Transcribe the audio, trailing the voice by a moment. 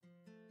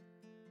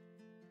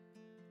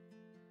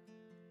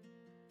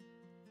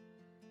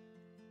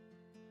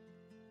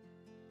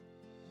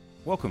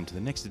Welcome to the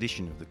next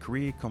edition of the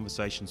Career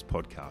Conversations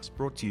podcast,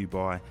 brought to you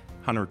by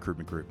Hunter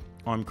Recruitment Group.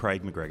 I'm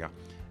Craig McGregor,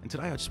 and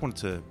today I just wanted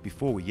to,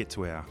 before we get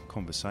to our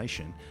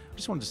conversation, I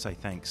just wanted to say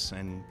thanks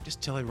and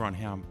just tell everyone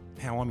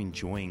how I'm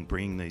enjoying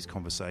bringing these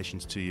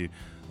conversations to you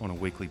on a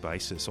weekly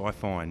basis. I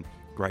find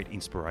great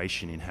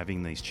inspiration in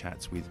having these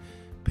chats with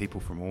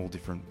people from all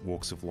different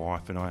walks of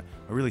life, and I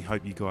really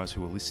hope you guys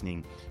who are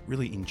listening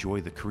really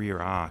enjoy the career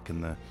arc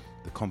and the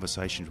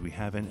conversations we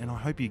have, and I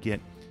hope you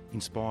get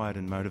inspired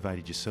and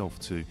motivated yourself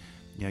to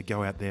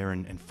go out there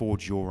and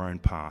forge your own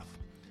path.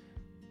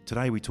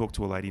 Today we talk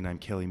to a lady named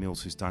Kellie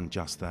Mills who's done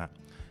just that.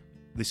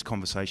 This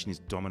conversation is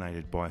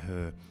dominated by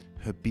her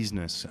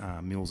business,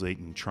 Mills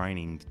Eaton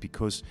Training,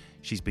 because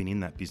she's been in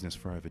that business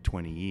for over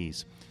 20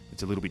 years.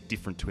 It's a little bit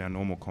different to our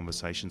normal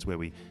conversations where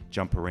we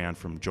jump around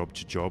from job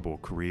to job or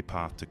career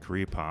path to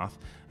career path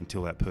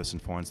until that person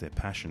finds their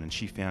passion, and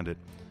she found it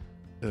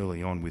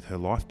early on with her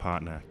life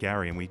partner,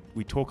 Gary, and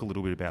we talk a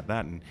little bit about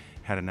that and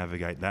how to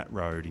navigate that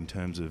road in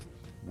terms of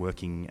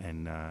working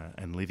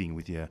and living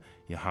with your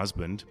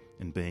husband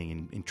and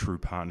being in true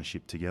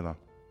partnership together.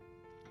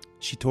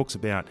 She talks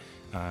about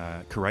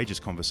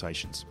courageous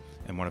conversations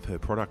and one of her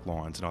product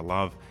lines, and I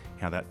love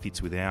how that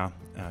fits with our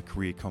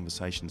career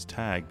conversations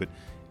tag, but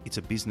it's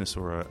a business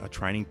or a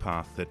training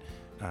path that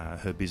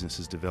her business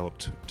has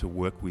developed to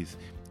work with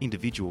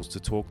individuals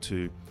to talk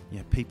to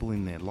people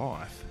in their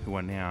life who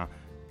are now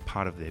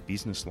part of their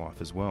business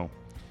life as well.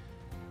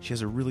 She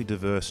has a really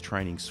diverse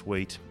training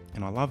suite,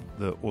 and I love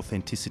the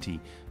authenticity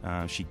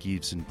she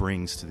gives and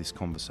brings to this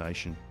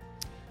conversation.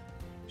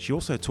 She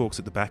also talks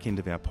at the back end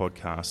of our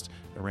podcast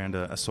around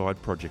a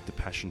side project, a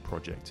passion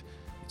project.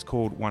 It's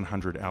called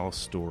 100 Alice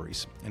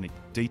Stories, and it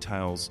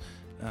details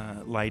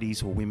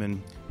ladies or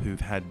women who've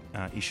had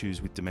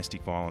issues with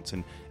domestic violence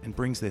and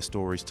brings their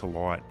stories to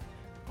light.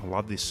 I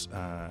love this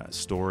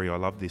story. I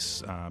love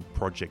this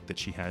project that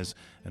she has,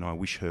 and I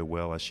wish her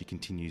well as she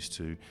continues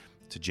to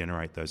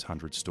generate those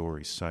 100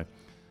 stories. So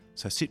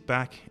sit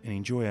back and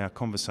enjoy our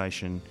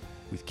conversation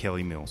with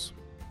Kellie Mills.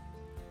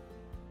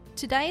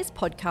 Today's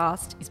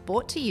podcast is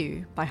brought to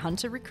you by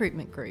Hunter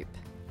Recruitment Group.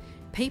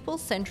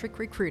 People-centric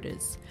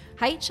recruiters,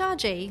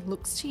 HRG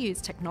looks to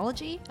use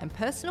technology and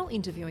personal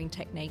interviewing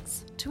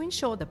techniques to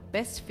ensure the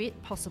best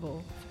fit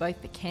possible for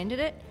both the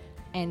candidate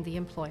and the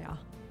employer.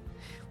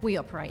 We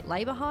operate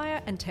labour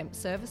hire and temp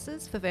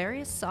services for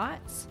various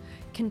sites,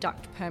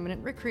 conduct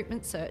permanent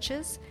recruitment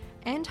searches,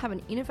 and have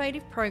an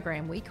innovative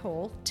program we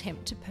call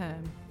Temp to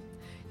Perm.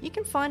 You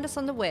can find us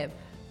on the web,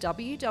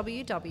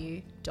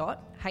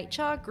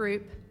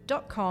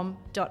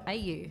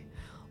 www.hrgroup.com.au,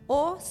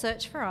 or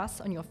search for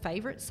us on your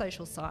favourite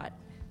social site,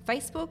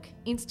 Facebook,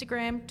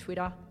 Instagram,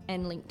 Twitter,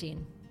 and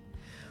LinkedIn.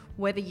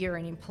 Whether you're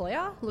an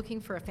employer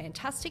looking for a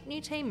fantastic new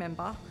team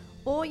member,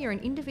 or you're an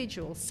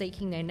individual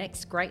seeking their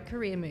next great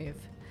career move,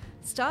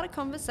 start a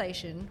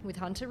conversation with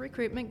Hunter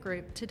Recruitment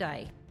Group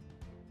today.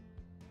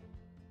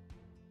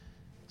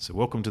 So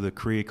welcome to the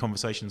Career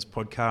Conversations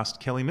podcast,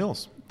 Kellie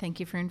Mills. Thank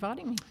you for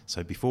inviting me.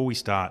 So before we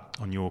start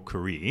on your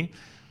career,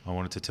 I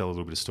wanted to tell a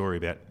little bit of story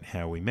about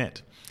how we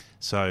met.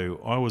 So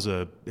I was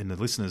and the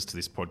listeners to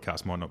this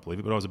podcast might not believe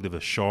it, but I was a bit of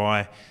a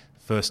shy,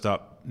 first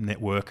up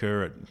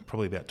networker at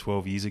probably about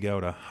 12 years ago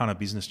at a Hunter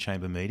Business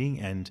Chamber meeting,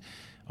 and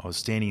I was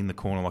standing in the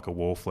corner like a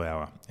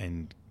wallflower,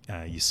 and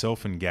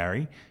yourself and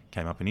Gary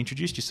came up and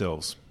introduced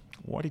yourselves.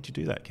 Why did you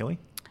do that, Kellie?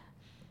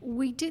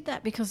 We did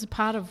that because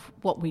part of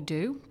what we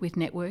do with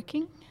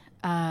networking,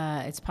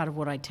 it's part of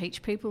what I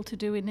teach people to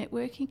do in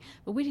networking,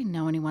 but we didn't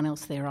know anyone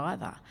else there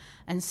either.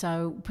 And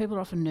so people are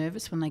often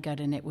nervous when they go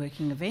to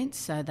networking events,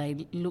 so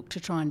they look to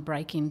try and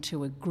break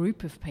into a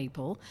group of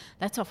people.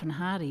 That's often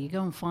harder. You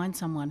go and find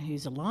someone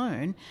who's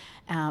alone,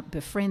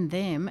 befriend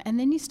them, and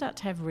then you start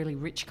to have really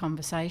rich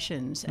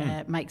conversations.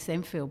 It makes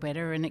them feel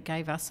better, and it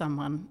gave us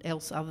someone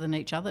else other than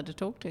each other to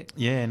talk to.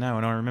 Yeah, no,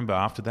 and I remember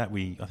after that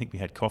I think we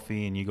had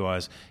coffee and you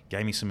guys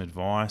gave me some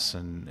advice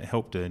and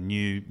helped a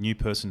new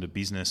person to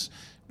business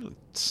really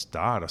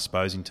start, I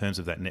suppose, in terms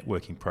of that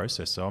networking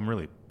process. So I'm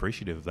really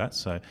appreciative of that.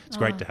 So it's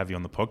great to have you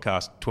on the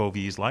podcast 12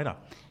 years later.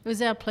 It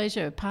was our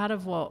pleasure. Part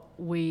of what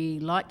we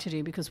like to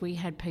do, because we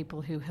had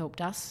people who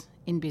helped us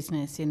in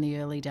business in the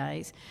early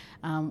days,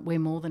 we're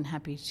more than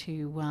happy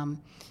to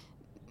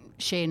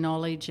share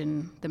knowledge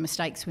and the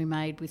mistakes we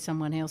made with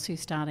someone else who's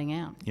starting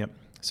out. Yep.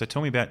 So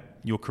tell me about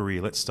your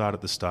career. Let's start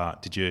at the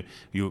start.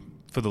 You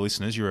for the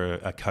listeners, you're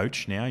a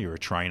coach now, you're a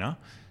trainer.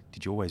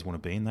 Did you always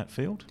want to be in that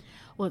field?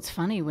 Well, it's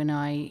funny, when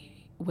I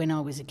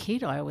was a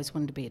kid, I always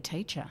wanted to be a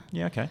teacher.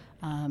 Yeah, okay.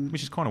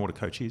 Which is kind of what a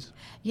coach is.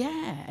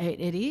 Yeah,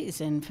 it is.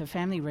 And for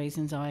family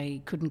reasons,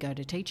 I couldn't go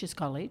to teachers'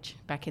 college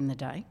back in the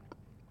day.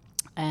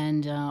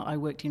 And I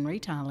worked in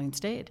retail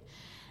instead.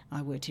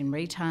 I worked in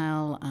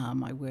retail,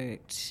 I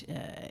worked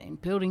in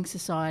building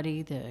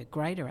society, the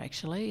Greater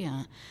actually.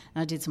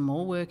 I did some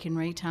more work in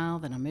retail,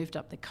 then I moved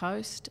up the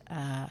coast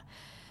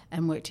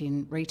and worked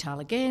in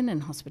retail again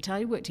and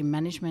hospitality, worked in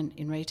management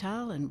in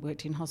retail and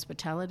worked in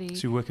hospitality.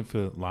 So you're working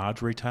for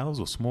large retailers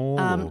or small?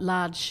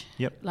 Large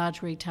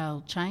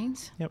retail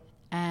chains. Yep.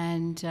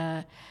 And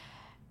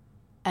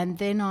And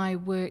then I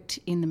worked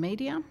in the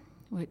media,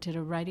 worked at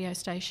a radio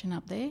station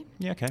up there.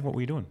 Yeah, okay. What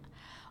were you doing?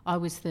 I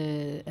was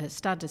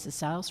started as a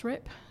sales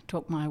rep,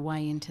 talked my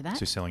way into that.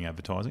 So selling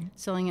advertising?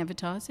 Selling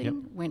advertising. Yep.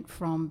 Went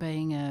from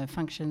being a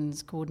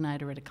functions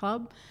coordinator at a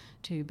club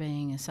to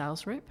being a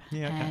sales rep.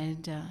 Yeah, okay.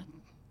 And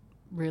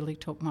really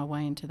talked my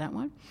way into that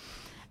one.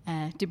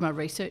 Did my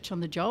research on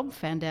the job,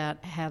 found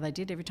out how they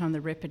did. Every time the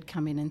rep had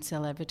come in and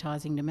sell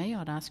advertising to me,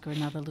 I'd ask her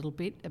another little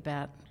bit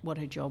about what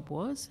her job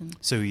was. And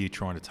so were you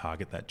trying to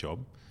target that job?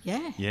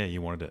 Yeah. Yeah,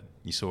 you wanted it.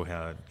 You saw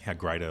how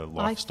great a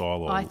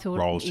lifestyle I or thought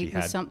roles she it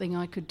had. was something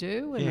I could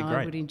do and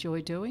I would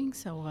enjoy doing.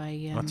 So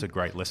That's a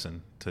great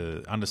lesson.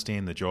 To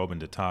understand the job and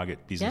to target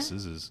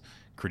businesses is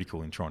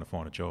critical in trying to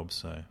find a job.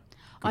 So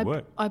good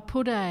work. I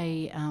put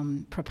a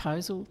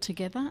proposal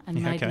together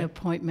and made an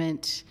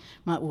appointment,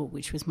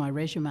 which was my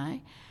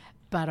resume,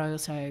 but I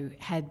also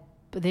had.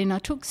 But then I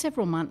took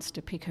several months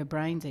to pick her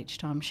brains each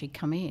time she'd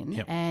come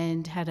in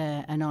and had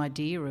a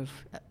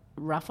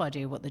rough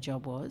idea what the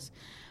job was,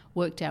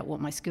 worked out what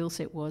my skill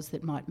set was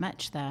that might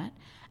match that,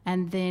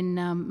 and then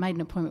made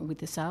an appointment with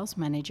the sales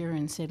manager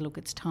and said, look,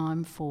 it's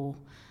time for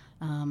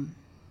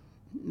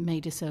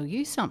me to sell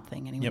you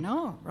something. And he went,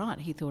 oh, right.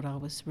 He thought I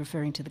was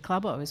referring to the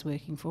club I was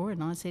working for,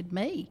 and I said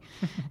me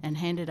and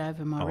handed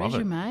over my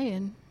resume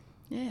and,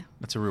 yeah.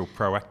 That's a real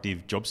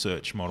proactive job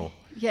search model.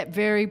 Yeah,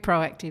 very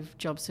proactive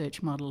job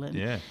search model.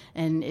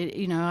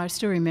 And I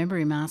still remember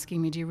him asking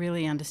me, do you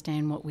really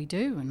understand what we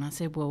do? And I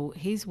said, well,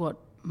 here's what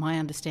my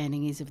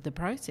understanding is of the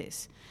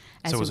process.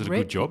 So was it a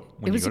good job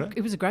when you got it?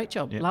 It was a great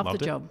job. Yeah, loved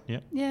the job.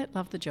 Yeah,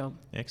 loved the job.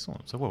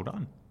 Excellent. So well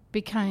done.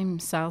 Became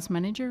sales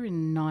manager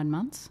in 9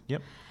 months.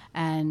 Yep.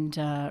 And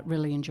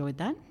really enjoyed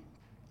that.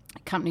 The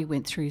company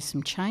went through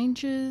some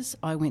changes.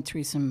 I went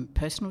through some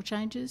personal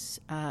changes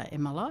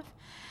in my life.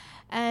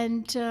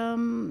 And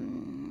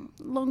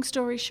long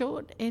story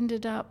short,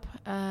 ended up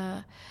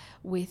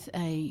with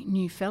a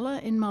new fella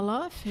in my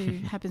life who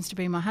happens to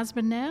be my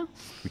husband now.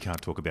 We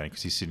can't talk about him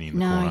because he's sitting in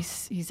the corner. No,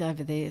 he's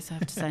over there, so I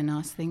have to say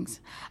nice things.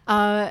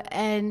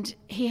 And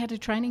he had a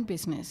training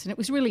business. And it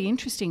was really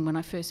interesting when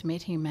I first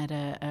met him at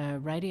a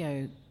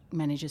radio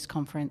managers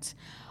conference.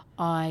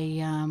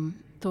 I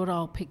thought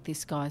I'll pick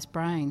this guy's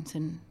brains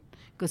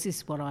because this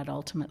is what I'd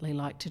ultimately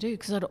like to do,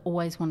 because I'd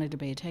always wanted to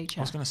be a teacher.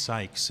 I was going to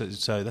say,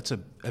 so that's a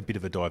bit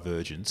of a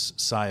divergence.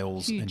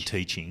 Sales and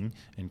teaching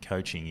and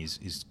coaching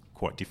is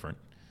quite different.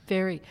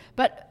 Very.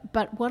 But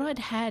what I'd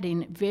had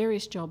in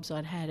various jobs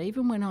I'd had,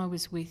 even when I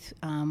was with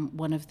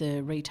one of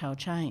the retail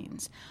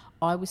chains,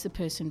 I was the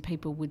person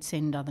people would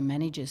send other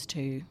managers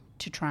to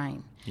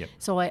train. Yep.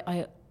 So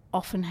I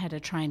often had a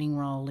training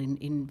role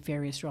in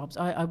various jobs.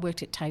 I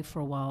worked at TAFE for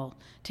a while,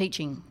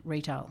 teaching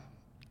retail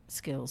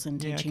skills and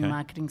teaching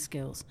marketing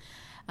skills.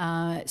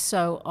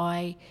 So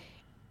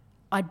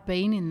I'd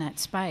been in that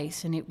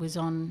space and it was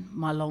on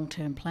my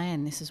long-term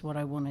plan. This is what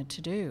I wanted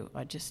to do.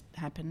 I just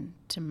happened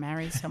to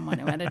marry someone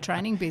who had a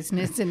training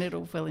business and it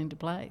all fell into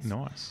place.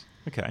 Nice.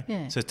 Okay.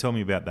 Yeah. So tell me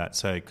about that.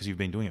 So, because you've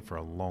been doing it for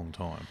a long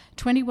time.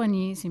 21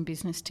 years in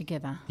business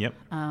together. Yep.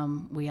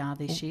 We are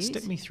this year.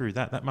 Step me through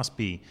that. That must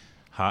be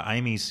hard.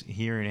 Amy's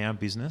here in our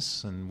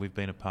business and we've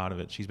been a part of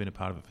it. She's been a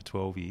part of it for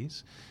 12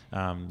 years.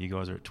 You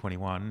guys are at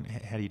 21.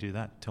 How do you do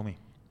that? Tell me.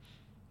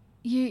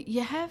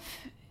 You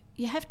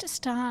have to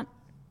start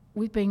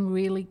with being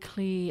really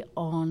clear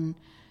on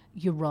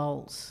your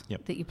roles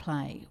that you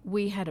play.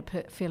 We had a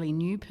fairly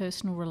new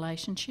personal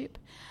relationship.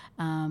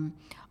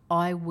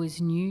 I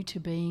was new to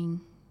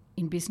being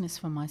in business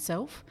for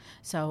myself,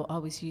 so I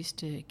was used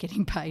to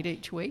getting paid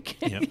each week,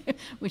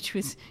 which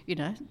was,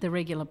 the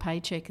regular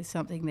paycheck is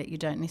something that you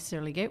don't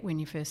necessarily get when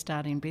you first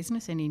start in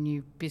business. Any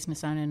new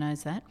business owner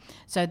knows that.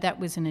 So that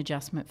was an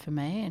adjustment for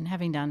me, and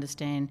having to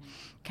understand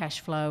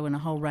cash flow and a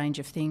whole range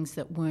of things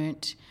that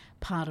weren't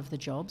part of the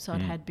jobs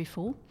I'd had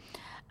before.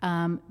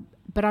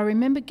 But I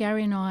remember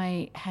Gary and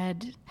I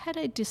had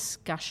a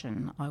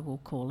discussion, I will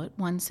call it,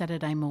 one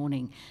Saturday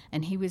morning,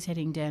 and he was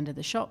heading down to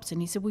the shops and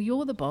he said, well,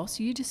 you're the boss,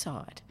 you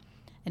decide.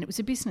 And it was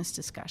a business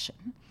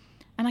discussion.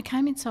 And I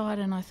came inside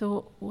and I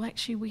thought, well,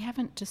 actually, we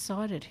haven't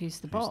decided who's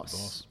the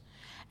boss.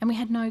 And we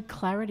had no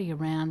clarity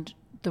around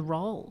the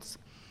roles.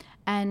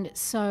 And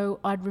so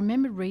I'd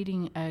remember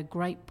reading a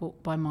great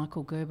book by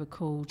Michael Gerber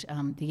called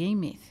The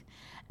E-Myth.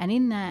 And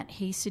in that,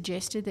 he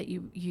suggested that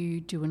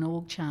you do an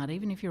org chart,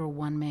 even if you're a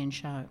one-man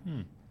show.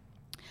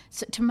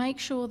 So to make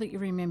sure that you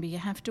remember, you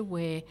have to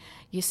wear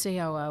your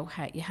COO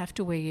hat, you have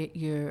to wear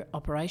your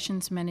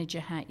operations manager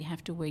hat, you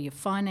have to wear your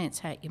finance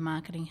hat, your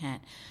marketing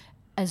hat,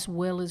 as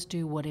well as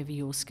do whatever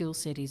your skill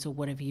set is or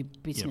whatever your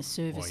business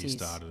service is. Why you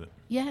started it.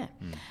 Yeah.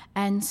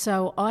 And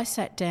so I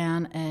sat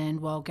down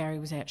and while Gary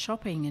was out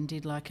shopping and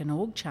did like an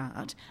org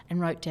chart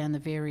and wrote down the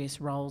various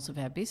roles of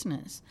our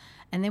business.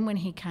 And then when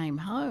he came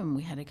home,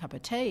 we had a cup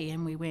of tea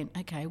and we went,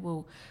 okay,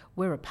 well,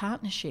 we're a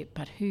partnership,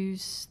 but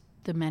who's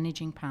the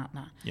managing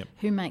partner?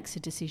 Who makes the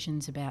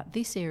decisions about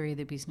this area of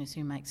the business?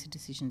 Who makes the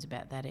decisions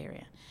about that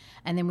area?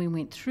 And then we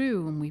went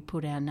through and we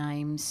put our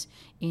names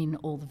in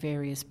all the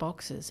various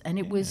boxes. And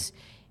it was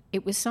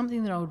it was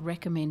something that I would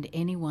recommend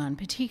anyone,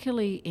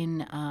 particularly in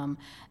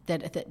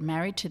that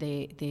married to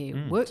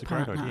their work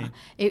partner. Idea.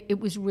 It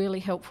was really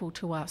helpful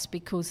to us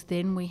because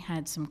then we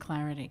had some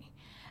clarity.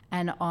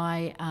 And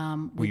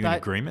were you in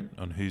agreement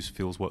on who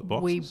fills what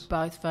boxes? We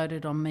both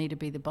voted on me to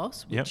be the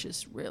boss, which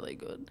is really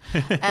good.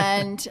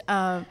 And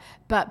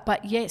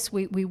but yes,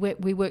 we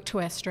worked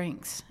to our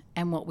strengths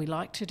and what we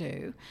like to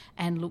do,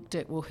 and looked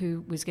at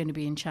who was going to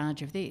be in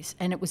charge of this.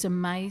 And it was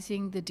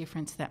amazing the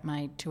difference that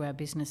made to our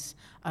business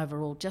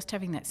overall. Just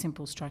having that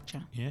simple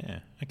structure. Yeah.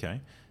 Okay.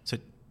 So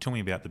tell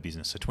me about the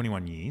business. So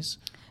 21 years.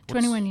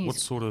 21 years. What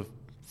sort of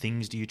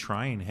things do you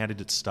train? How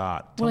did it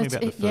start? Tell me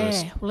about the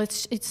first. Yeah, well,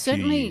 it's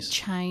certainly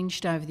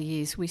changed over the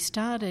years. We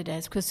started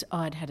because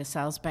I'd had a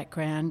sales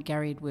background.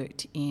 Gary had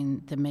worked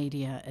in the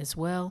media as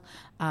well.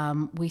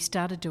 We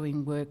started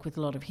doing work with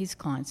a lot of his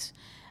clients.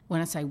 When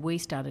I say we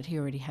started, he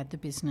already had the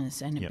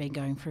business and had been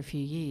going for a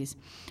few years.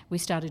 We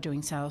started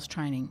doing sales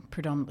training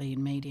predominantly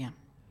in media.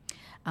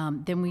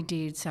 Then we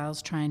did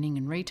sales training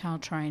and retail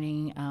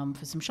training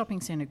for some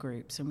shopping centre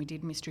groups, and we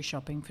did mystery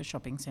shopping for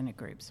shopping centre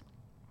groups.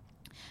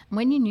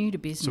 When you're new to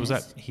business... So was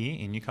that here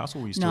in Newcastle,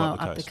 or were you still up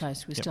the coast? No, up the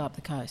coast. We're still up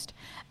the coast.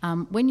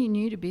 When you're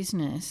new to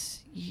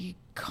business, you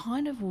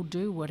kind of will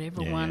do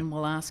whatever one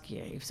will ask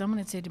you. If someone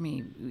had said to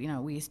me,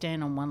 will you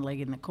stand on one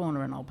leg in the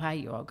corner and I'll pay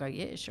you, I'll go,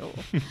 yeah, sure.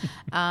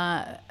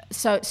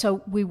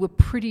 So we were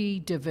pretty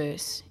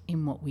diverse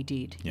in what we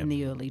did in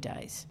the early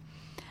days.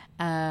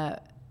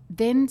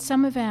 Then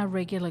some of our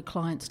regular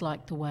clients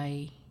liked the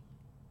way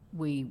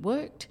we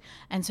worked,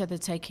 and so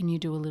they'd say, can you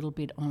do a little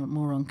bit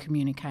more on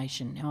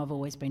communication? Now, I've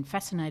always been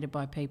fascinated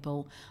by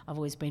people. I've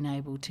always been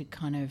able to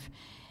kind of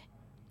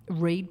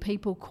read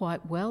people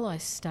quite well. I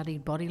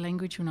studied body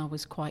language when I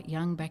was quite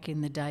young, back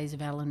in the days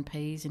of Alan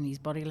Pease and his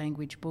body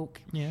language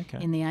book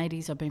in the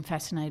 80s. I've been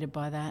fascinated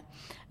by that.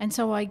 And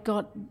so I did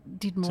more and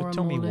more learning. So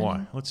tell me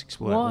why. Let's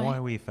explore why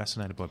were you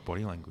fascinated by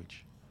body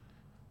language?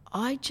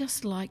 I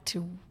just like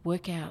to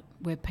work out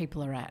where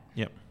people are at.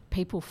 Yep.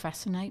 People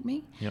fascinate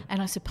me. Yep.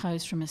 And I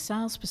suppose from a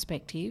sales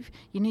perspective,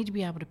 you need to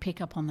be able to pick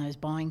up on those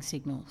buying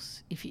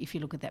signals if you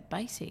look at that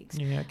basics.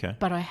 Yeah, okay.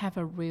 But I have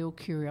a real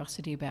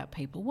curiosity about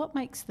people. What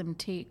makes them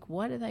tick?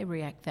 Why do they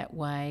react that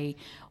way?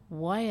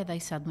 Why are they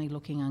suddenly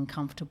looking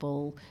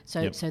uncomfortable?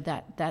 So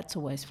that's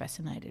always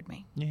fascinated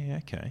me. Yeah,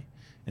 okay.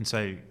 And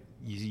so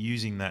you're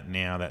using that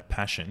now, that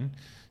passion,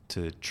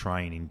 to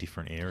train in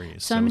different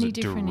areas. So many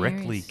different areas.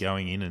 Directly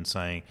going in and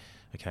saying,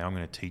 okay, I'm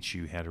going to teach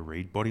you how to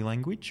read body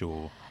language,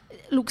 or...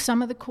 Look,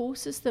 some of the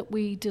courses that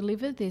we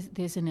deliver,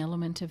 there's an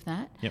element of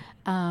that. Yep.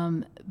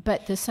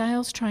 But the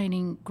sales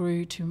training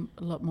grew to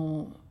a lot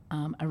more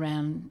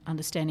around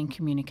understanding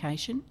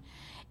communication.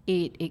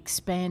 It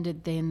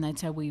expanded then,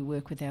 that's how we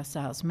work with our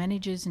sales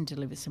managers and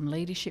deliver some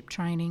leadership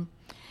training.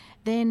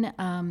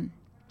 Then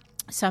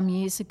some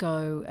years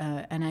ago,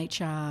 an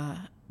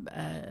HR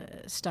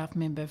staff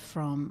member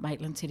from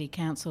Maitland City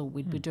Council,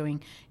 we'd be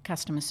doing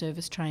customer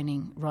service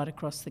training right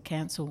across the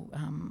council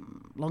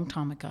long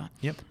time ago,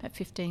 about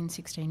 15,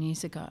 16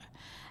 years ago.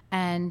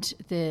 And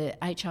the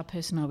HR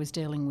person I was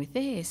dealing with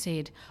there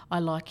said, I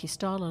like your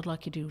style, I'd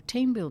like you to do a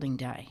team building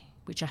day,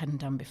 which I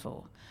hadn't done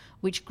before,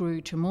 which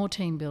grew to more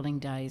team building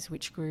days,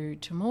 which grew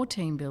to more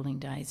team building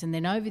days. And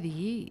then over the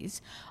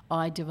years,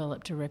 I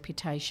developed a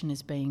reputation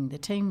as being the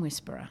team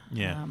whisperer.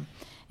 Yeah.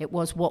 It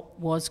was what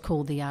was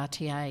called the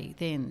RTA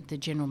then. The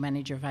general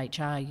manager of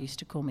HR used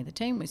to call me the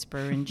team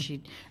whisperer, and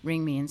she'd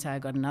ring me and say,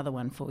 I've got another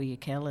one for you,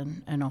 Kel,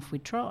 and off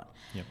we'd trot.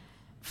 Yep.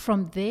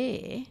 From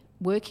there,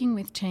 working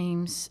with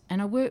teams,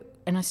 and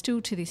I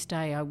still to this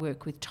day, I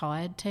work with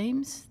tired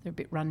teams. They're a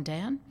bit run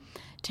down.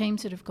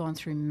 Teams that have gone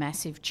through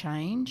massive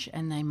change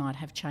and they might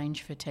have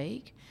change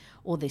fatigue,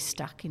 or they're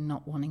stuck in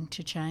not wanting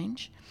to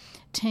change.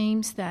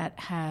 Teams that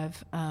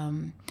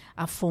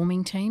are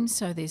forming teams,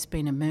 so there's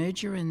been a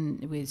merger and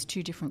there's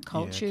two different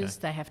cultures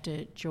they have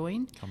to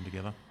join. Come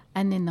together.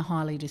 And then the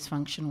highly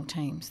dysfunctional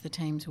teams, the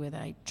teams where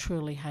they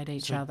truly hate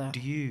each other. Do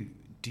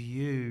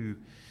you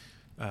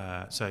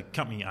so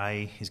company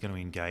A is going to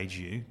engage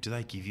you. Do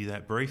they give you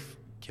that brief?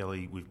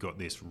 Kelly, we've got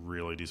this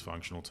really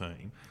dysfunctional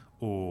team.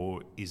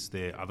 Or is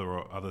there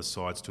other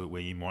sides to it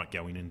where you might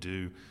go in and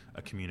do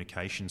a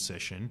communication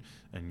session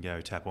and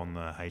go tap on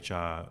the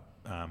HR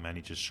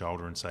manager's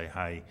shoulder and say,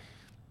 hey,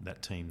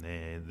 that team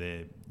there,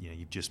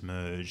 you've just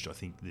merged. I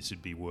think this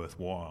would be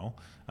worthwhile.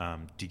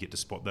 Do you get to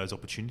spot those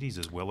opportunities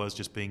as well as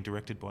just being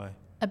directed by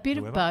a bit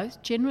whoever? Of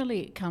both.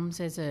 Generally, it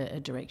comes as a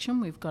direction.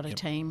 We've got a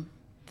team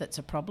that's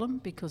a problem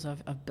because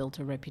I've built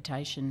a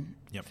reputation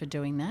for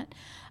doing that.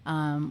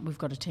 We've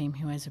got a team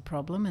who has a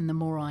problem, and the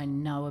more I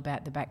know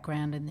about the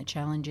background and the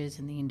challenges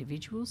and the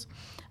individuals,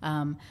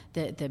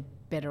 the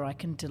better I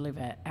can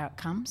deliver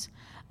outcomes.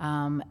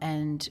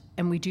 And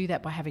we do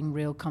that by having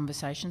real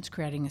conversations,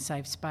 creating a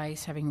safe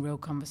space, having real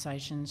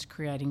conversations,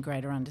 creating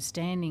greater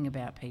understanding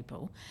about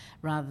people,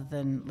 rather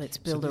than let's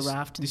build a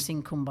raft and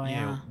sing Kumbaya.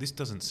 Yeah, this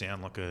doesn't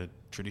sound like a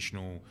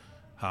traditional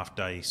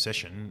half-day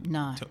session.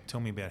 No. Tell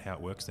me about how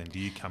it works then. Do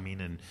you come in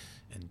and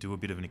do a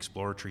bit of an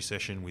exploratory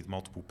session with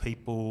multiple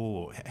people,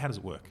 or how does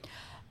it work?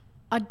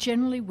 I'd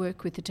generally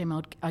work with the team.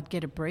 I'd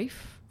get a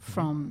brief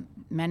from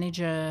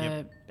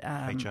manager,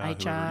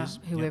 HR,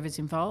 whoever's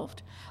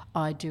involved.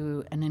 I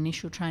do an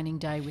initial training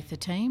day with the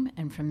team,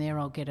 and from there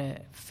I'll get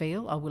a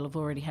feel. I will have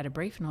already had a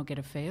brief and I'll get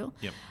a feel.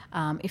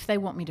 If they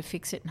want me to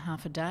fix it in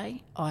half a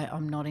day,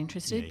 I'm not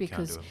interested,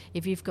 because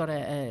if you've got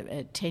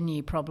a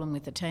 10-year problem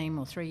with the team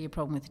or 3-year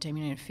problem with the team,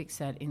 you need to fix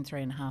that in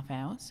 3.5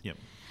 hours.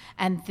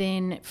 And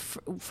then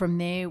from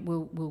there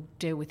we'll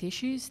deal with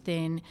issues.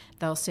 Then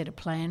they'll set a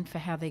plan for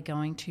how they're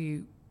going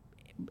to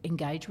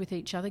engage with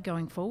each other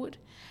going forward,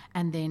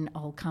 and then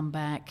I'll come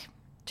back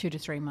 2 to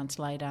 3 months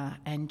later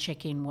and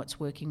check in what's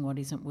working, what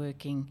isn't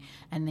working,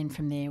 and then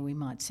from there we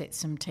might set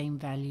some team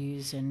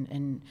values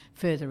and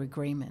further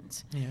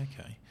agreements.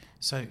 Okay.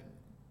 So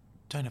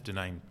don't have to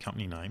name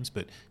company names,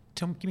 but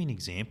give me an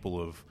example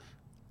of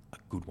a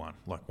good one,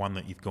 like one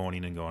that you've gone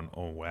in and gone,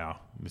 oh wow,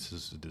 this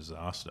is a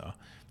disaster,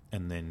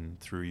 and then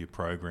through your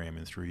program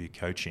and through your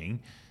coaching,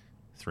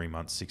 3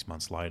 months, 6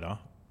 months later,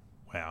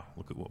 wow,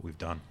 look at what we've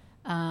done.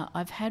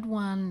 I've had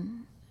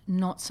one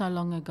not so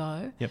long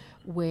ago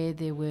where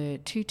there were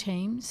 2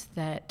 teams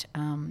that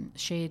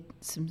shared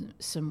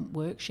some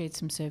work, shared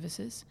some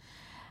services.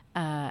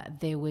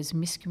 There was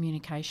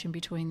miscommunication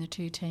between the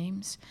 2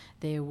 teams.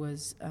 There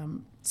was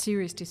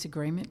serious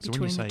disagreement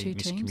between the 2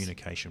 teams. So when you say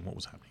miscommunication, what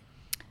was happening?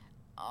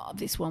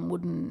 This one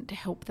wouldn't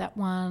help that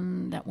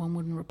one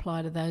wouldn't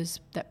reply to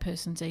that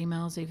person's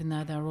emails, even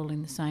though they were all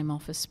in the same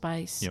office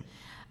space.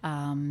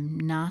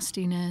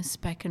 Nastiness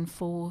back and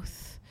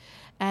forth.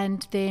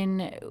 And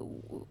then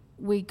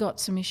we got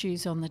some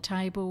issues on the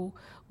table.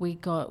 We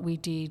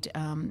did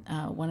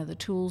one of the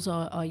tools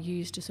I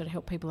used to sort of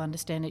help people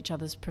understand each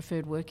other's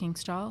preferred working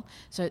style,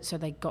 so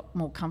they got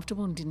more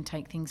comfortable and didn't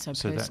take things so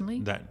personally.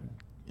 That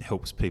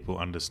helps people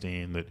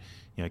understand that,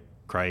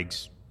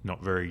 Craig's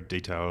not very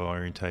detail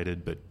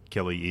orientated, but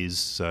Kellie is,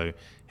 so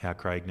how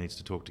Craig needs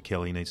to talk to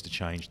Kellie needs to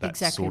change, that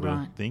sort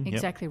of thing.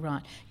 Exactly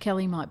right.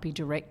 Kellie might be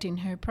direct in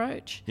her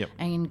approach,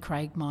 and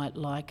Craig might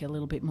like a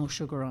little bit more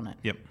sugar on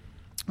it.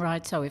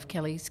 Right, so if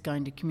Kellie's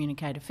going to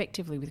communicate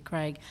effectively with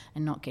Craig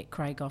and not get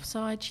Craig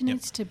offside, she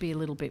needs to be a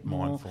little bit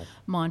more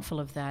mindful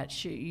of that.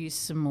 She use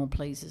some more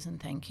pleases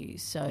and thank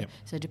yous. So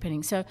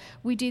depending. So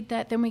we did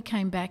that. Then we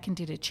came back and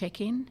did a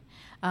check-in.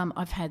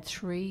 I've had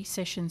 3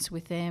 sessions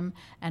with them,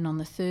 and on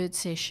the 3rd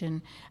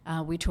session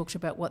we talked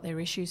about what their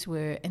issues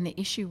were, and the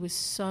issue was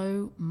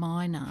so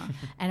minor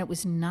and it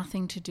was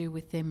nothing to do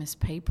with them as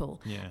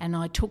people. And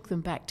I took them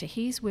back to,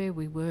 here's where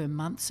we were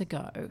months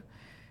ago.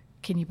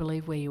 Can you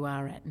believe where you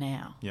are at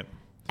now?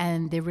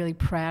 And they're really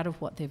proud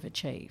of what they've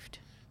achieved.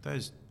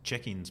 Those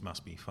check-ins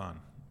must be fun.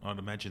 I'd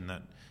imagine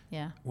that.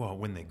 Well,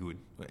 when they're good.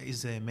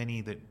 Is there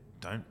many that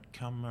don't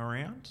come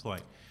around?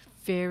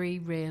 Very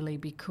rarely,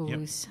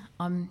 because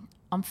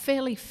I'm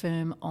fairly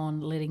firm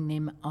on letting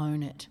them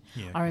own it.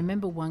 I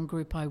remember one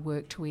group I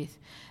worked with,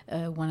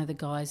 one of the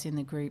guys in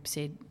the group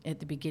said at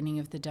the beginning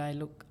of the day,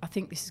 look, I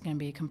think this is going to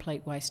be a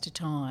complete waste of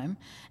time,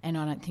 and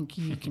I don't think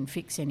you can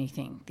fix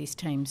anything. This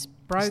team's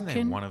broken.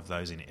 Isn't there one of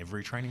those in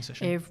every training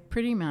session?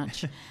 Pretty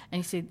much. And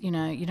he said, you're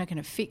not going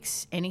to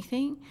fix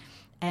anything.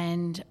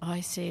 And I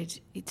said,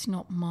 it's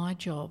not my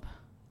job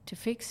to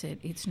fix it.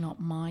 It's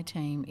not my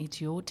team, it's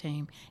your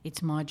team.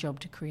 It's my job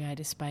to create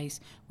a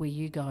space where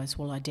you guys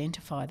will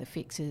identify the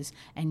fixes,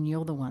 and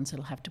you're the ones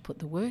that'll have to put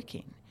the work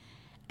in.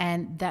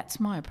 And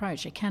that's my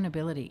approach,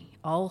 accountability.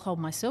 I'll hold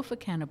myself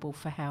accountable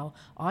for how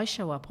I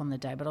show up on the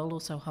day, but I'll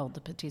also hold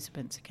the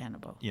participants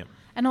accountable.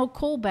 And I'll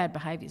call bad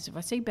behaviours. If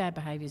I see bad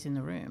behaviours in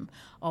the room,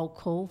 I'll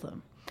call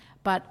them,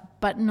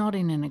 but not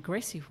in an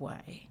aggressive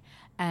way.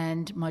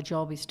 And my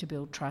job is to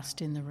build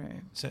trust in the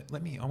room. So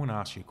I want to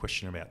ask you a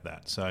question about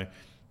that. So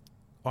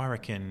I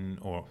reckon,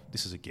 or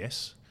this is a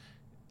guess,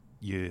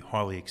 you're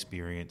highly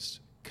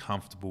experienced,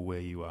 comfortable where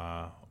you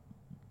are,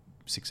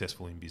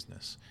 successful in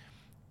business.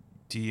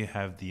 Do you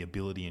have the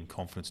ability and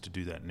confidence to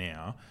do that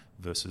now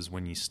versus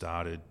when you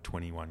started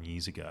 21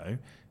 years ago?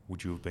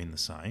 Would you have been the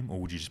same, or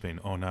would you just been,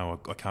 oh no,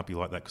 I can't be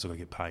like that because I've got to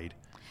get paid?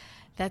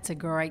 That's a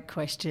great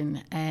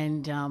question,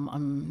 and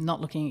I'm not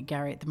looking at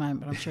Gary at the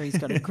moment, but I'm sure he's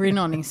got a grin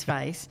on his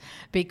face,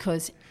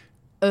 because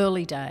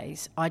early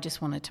days, I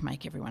just wanted to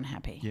make everyone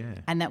happy.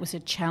 And that was a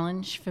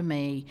challenge for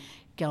me,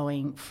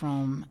 going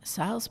from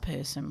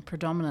salesperson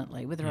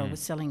predominantly, whether I was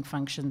selling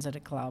functions at a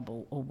club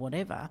or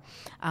whatever,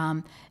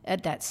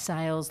 at that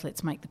sales,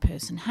 let's make the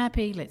person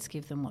happy, let's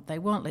give them what they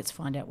want, let's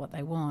find out what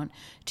they want,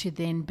 to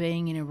then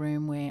being in a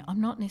room where I'm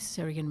not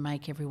necessarily going to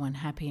make everyone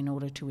happy in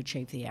order to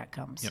achieve the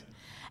outcomes.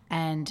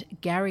 And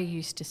Gary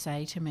used to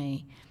say to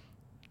me,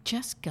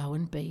 just go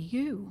and be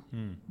you.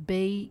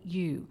 Be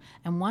you.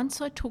 And once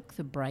I took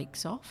the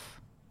brakes off,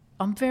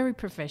 I'm very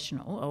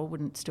professional, or I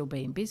wouldn't still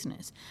be in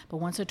business, but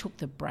once I took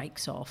the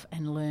brakes off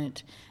and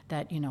learnt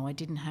that, I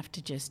didn't have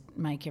to just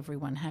make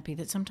everyone happy,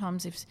 that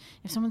sometimes if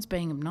someone's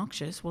being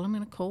obnoxious, well, I'm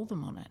going to call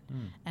them on it.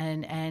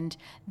 And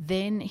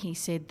then he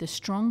said, the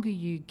stronger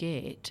you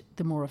get,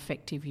 the more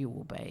effective you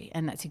will be.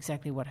 And that's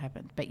exactly what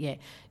happened. But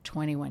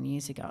 21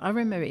 years ago, I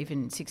remember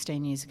even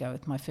 16 years ago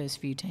with my first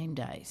few team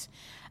days,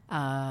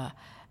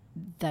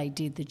 they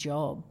did the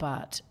job,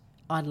 but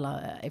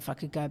if I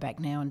could go back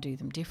now and do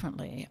them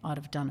differently, I'd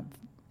have done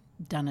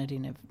it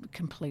in a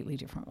completely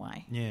different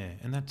way. Yeah,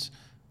 and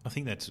I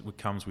think that's what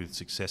comes with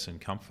success and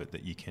comfort,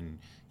 that you can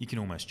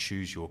almost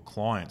choose your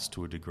clients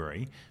to a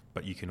degree,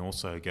 but you can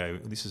also go,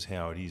 this is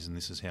how it is and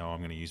this is how I'm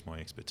going to use my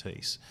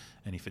expertise.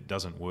 And if it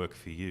doesn't work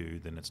for you,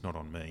 then it's not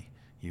on me.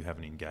 You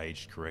haven't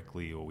engaged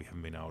correctly, or we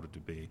haven't been able to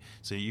be.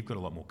 So you've got a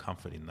lot more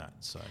comfort in that.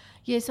 So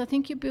yes, I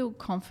think you build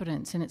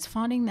confidence, and it's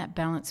finding that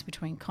balance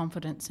between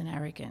confidence and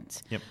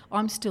arrogance. Yep.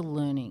 I'm still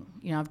learning.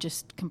 I've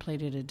just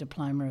completed a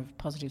diploma of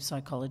positive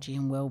psychology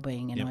and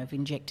wellbeing, and Yep. I've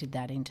injected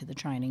that into the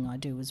training I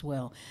do as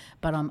well.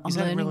 But I'm is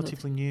that learning. a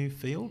relatively new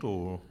field,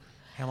 or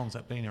how long's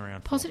that been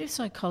around for? Positive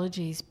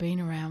psychology's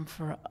been around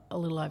for a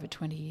little over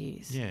 20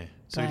 years. Yeah,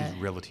 so it is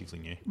relatively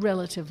new.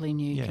 Relatively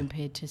new Yeah.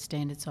 compared to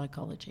standard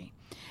psychology.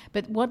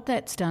 But what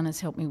that's done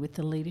is helped me with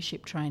the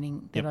leadership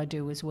training that Yep. I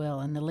do as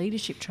well. And the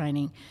leadership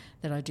training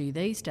that I do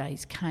these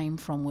days came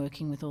from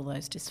working with all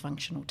those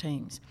dysfunctional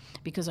teams,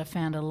 because I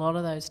found a lot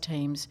of those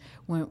teams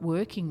weren't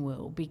working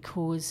well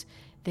because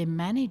their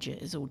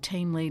managers or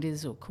team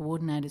leaders or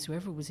coordinators,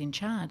 whoever was in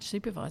charge,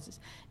 supervisors,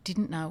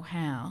 didn't know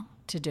how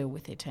to deal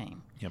with their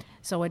team. Yep.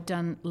 So I'd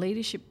done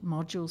leadership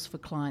modules for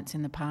clients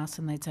in the past,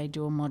 and they'd say,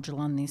 do a module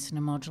on this and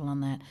a module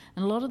on that.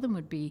 And a lot of them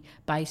would be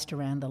based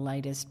around the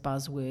latest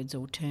buzzwords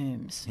or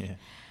terms. Yeah.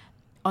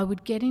 I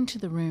would get into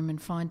the room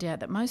and find out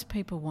that most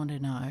people want to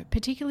know,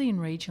 particularly in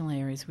regional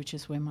areas, which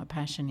is where my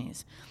passion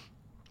is,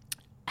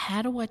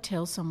 how do I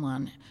tell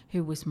someone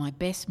who was my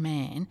best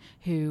man,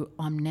 who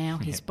I'm now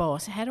his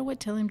boss, how do I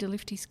tell him to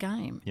lift his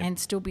game Yep. and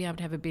still be able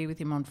to have a beer with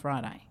him on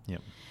Friday?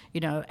 Yep.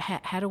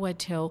 How do I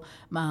tell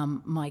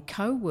my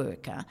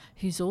co-worker,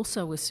 who's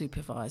also a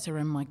supervisor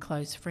and my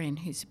close friend,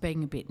 who's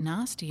being a bit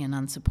nasty and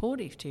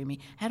unsupportive to me,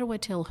 how do I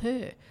tell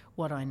her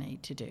what I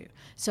need to do?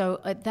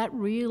 So that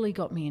really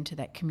got me into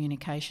that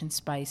communication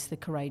space, the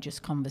courageous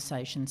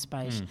conversation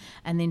space,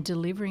 and then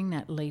delivering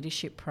that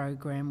leadership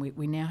program.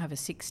 We now have a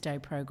 6-day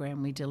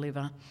program we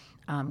deliver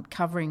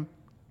covering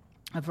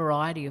a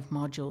variety of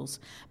modules,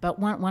 but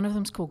one of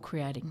them's called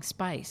Creating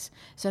Space.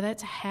 So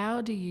that's how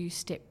do you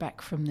step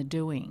back from the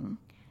doing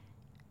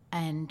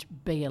and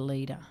be a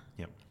leader.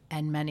 Yep.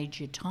 And manage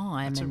your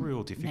time. That's and a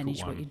real difficult manage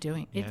one. what you're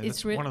doing. Yeah,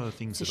 It's that's one of the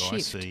things that I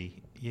shift.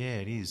 see. Yeah,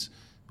 it is.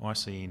 I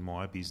see in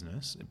my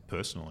business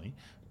personally,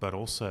 but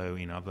also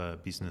in other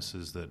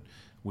businesses that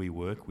we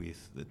work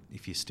with, that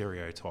if you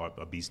stereotype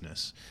a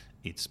business,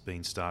 it's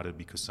been started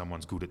because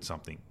someone's good at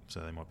something. So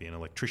they might be an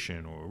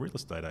electrician or a real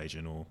estate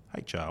agent or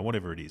HR,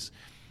 whatever it is.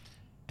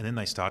 And then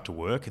they start to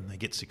work and they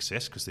get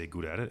success because they're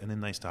good at it, and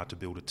then they start to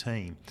build a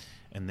team,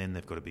 and then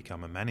they've got to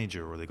become a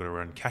manager, or they've got to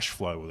run cash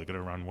flow, or they've got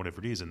to run whatever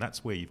it is. And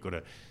that's where you've got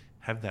to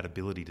have that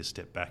ability to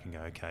step back and go,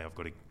 okay, I've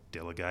got to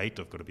delegate,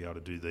 I've got to be able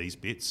to do these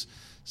bits.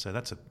 So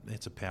that's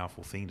a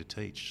powerful thing to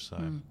teach. So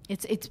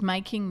It's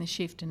making the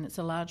shift, and it's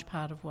a large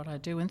part of what I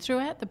do. And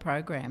throughout the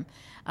program,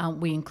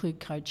 we include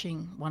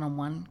coaching,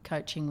 one-on-one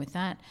coaching with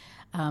that.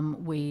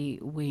 We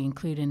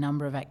include a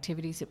number of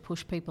activities that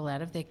push people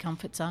out of their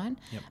comfort zone.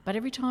 Yep. But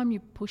every time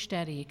you're pushed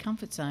out of your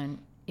comfort zone,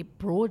 it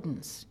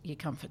broadens your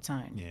comfort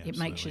zone. Yeah, it makes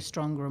you absolutely.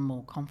 stronger and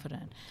more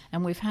confident.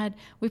 And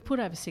we've put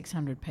over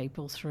 600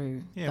 people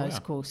through those wow.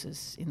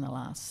 courses in the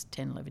last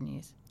 10, 11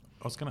 years.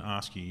 I was going to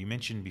ask you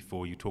mentioned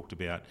before, you talked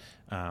about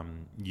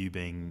you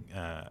being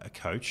a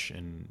coach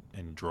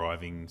and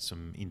driving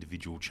some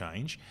individual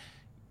change.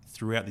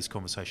 Throughout this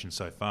conversation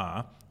so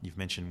far, you've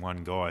mentioned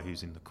one guy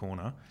who's in the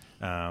corner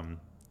and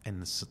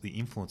the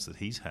influence that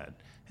he's had.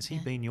 Has he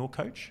been your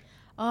coach?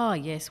 Oh,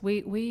 yes.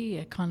 We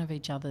are kind of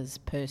each other's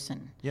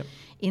person. Yep.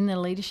 In the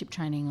leadership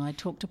training, I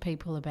talk to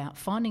people about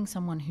finding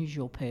someone who's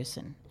your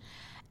person.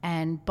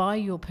 And by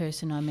your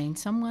person, I mean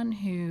someone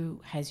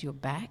who has your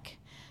back,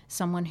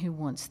 someone who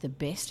wants the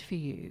best for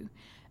you,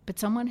 but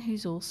someone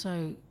who's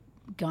also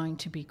going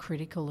to be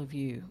critical of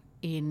you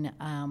in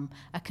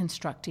a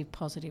constructive,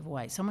 positive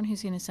way. Someone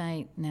who's going to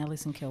say, now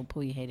listen, Kel,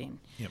 pull your head in.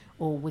 Yep.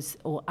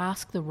 Or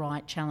ask the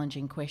right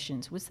challenging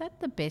questions. Was that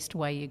the best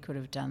way you could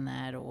have done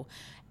that? Or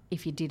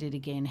if you did it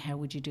again, how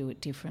would you do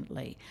it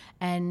differently?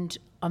 And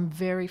I'm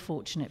very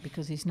fortunate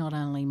because he's not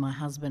only my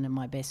husband and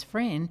my best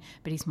friend,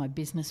 but he's my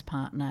business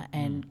partner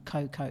and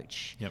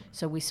co-coach. Yep.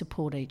 So we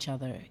support each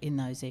other in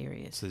those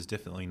areas. So there's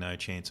definitely no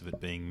chance of it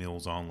being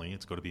Mills only.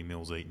 It's got to be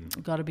Mills Eaton.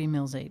 Got to be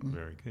Mills Eaton.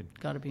 Very good.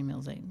 Got to be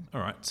Mills Eaton. All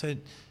right. So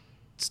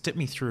step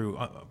me through,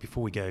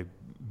 before we go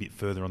a bit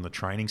further on the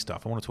training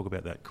stuff, I want to talk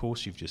about that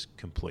course you've just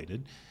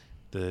completed,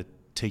 the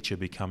teacher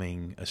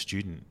becoming a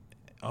student.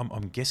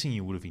 I'm guessing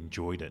you would have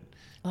enjoyed it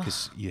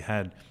because you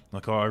had,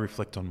 like, I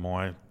reflect on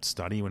my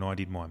study when I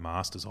did my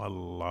master's. I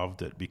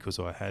loved it because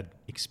I had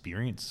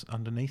experience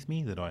underneath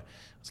me that I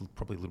was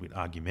probably a little bit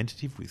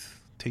argumentative with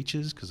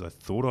teachers because I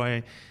thought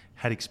I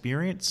had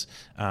experience.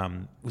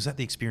 Was that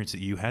the experience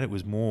that you had? It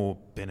was more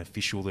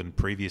beneficial than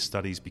previous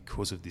studies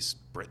because of this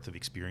breadth of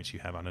experience you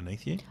have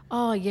underneath you?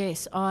 Oh,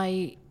 yes.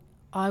 I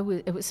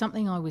it was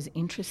something I was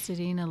interested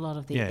in. A lot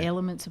of the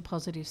elements of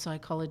positive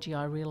psychology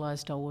I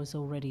realised I was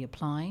already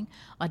applying.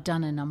 I'd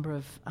done a number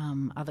of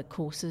other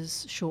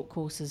courses, short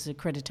courses,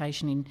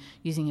 accreditation in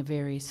using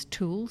various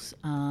tools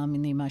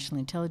in the emotional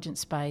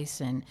intelligence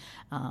space and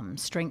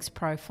strengths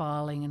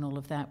profiling and all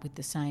of that with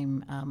the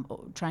same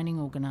training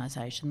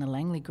organisation, the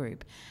Langley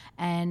Group.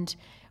 And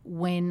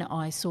when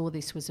I saw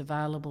this was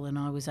available and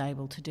I was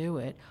able to do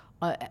it,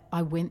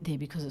 I went there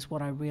because it's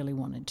what I really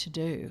wanted to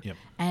do. Yep.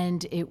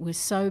 And it was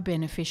so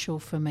beneficial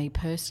for me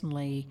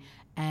personally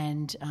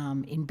and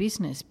in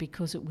business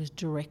because it was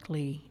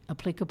directly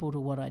applicable to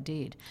what I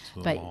did.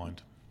 It's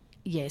aligned.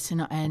 Yes,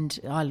 and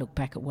I look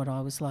back at what I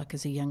was like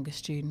as a younger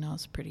student. I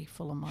was pretty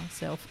full of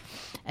myself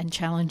and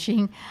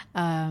challenging.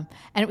 And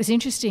it was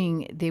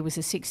interesting, there was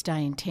a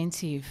 6-day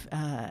intensive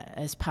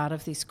as part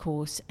of this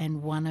course,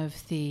 and one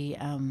of the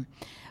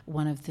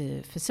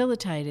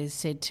facilitators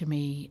said to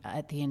me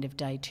at the end of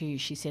day 2,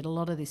 she said, a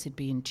lot of this would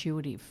be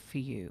intuitive for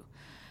you.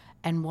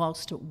 And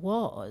whilst it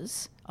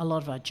was, a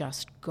lot of it I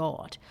just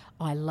got,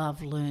 I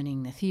love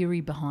learning the theory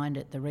behind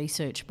it, the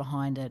research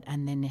behind it,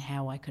 and then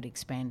how I could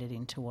expand it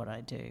into what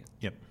I do.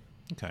 Yep.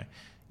 Okay.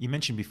 You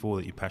mentioned before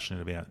that you're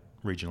passionate about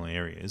regional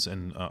areas,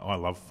 and I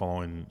love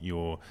following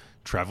your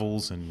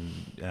travels and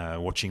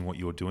watching what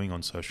you're doing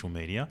on social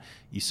media.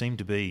 You seem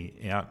to be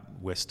out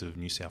west of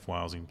New South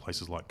Wales in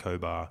places like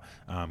Cobar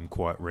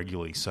quite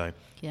regularly. So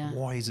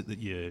why is it that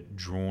you're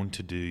drawn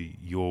to do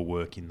your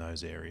work in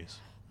those areas?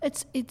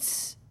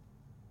 It's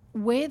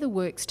where the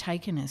work's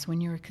taken us.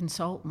 When you're a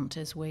consultant,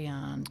 as we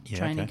are,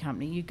 training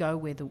company, you go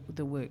where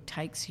the work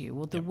takes you.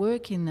 Well, the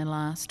work in the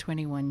last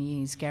 21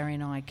 years, Gary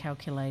and I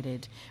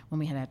calculated when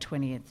we had our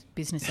 20th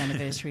business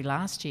anniversary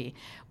last year,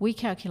 we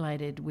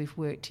calculated we've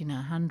worked in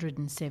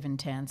 107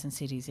 towns and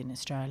cities in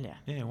Australia.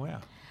 Yeah,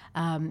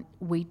 wow.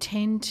 We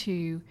tend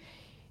to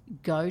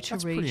go to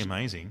That's pretty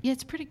amazing. Yeah,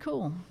 it's pretty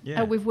cool.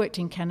 Yeah. We've worked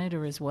in Canada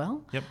as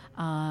well. Yep.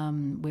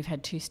 We've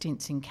had 2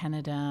 stints in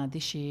Canada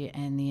this year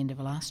and the end of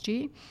last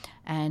year,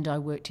 and I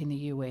worked in the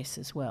US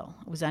as well.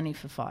 It was only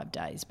for 5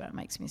 days, but it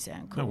makes me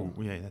sound cool. Oh,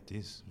 well, yeah, that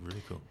is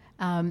really cool.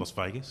 Las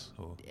Vegas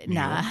or New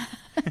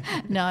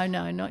York? No,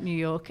 not New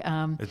York.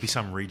 It'd be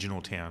some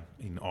regional town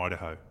in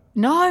Idaho.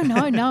 No,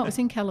 it was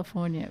in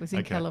California. It was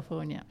in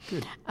California.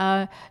 Good.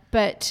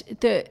 But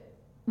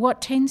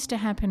what tends to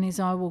happen is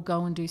I will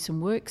go and do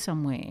some work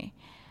somewhere,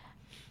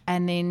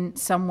 and then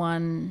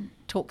someone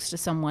talks to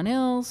someone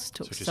else,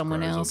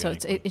 So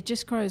it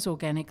just grows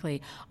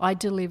organically. I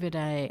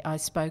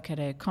spoke at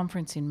a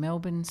conference in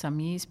Melbourne some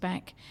years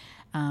back.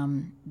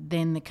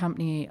 Then the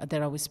company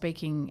that I was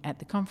speaking at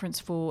the conference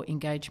for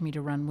engaged me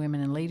to run women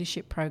in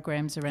leadership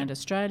programs around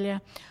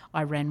Australia.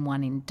 I ran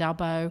one in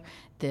Dubbo.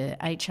 The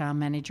HR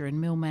manager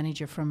and mill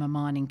manager from a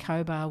mine in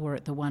Cobar were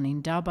at the one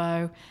in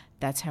Dubbo.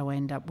 That's how I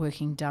ended up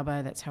working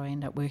Dubbo. That's how I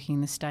ended up working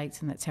in the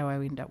States, and that's how I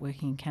ended up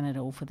working in Canada,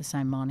 all for the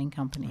same mining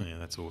company. Oh, yeah,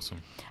 that's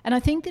awesome. And I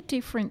think the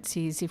difference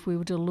is, if we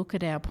were to look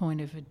at our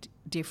point of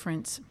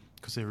difference,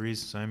 because there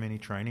is so many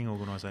training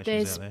organisations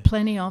there's out there.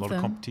 Plenty of them. A lot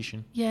of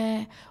competition.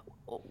 Yeah.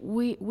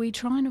 We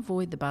try and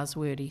avoid the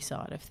buzzwordy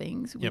side of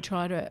things. We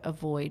try to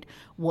avoid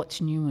what's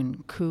new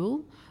and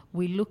cool.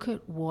 We look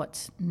at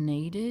what's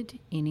needed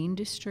in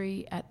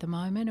industry at the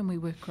moment, and we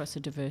work across a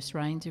diverse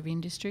range of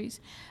industries.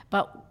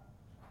 But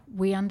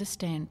we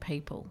understand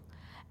people.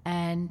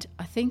 And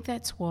I think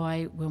that's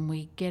why when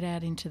we get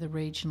out into the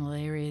regional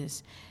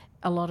areas,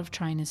 a lot of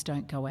trainers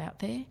don't go out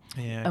there,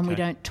 and we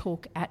don't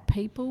talk at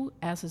people.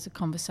 Ours is a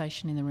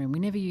conversation in the room. We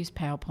never use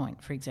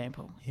PowerPoint, for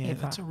example. Yeah,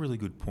 ever. That's a really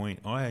good point.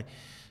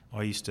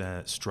 I used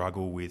to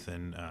struggle with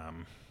and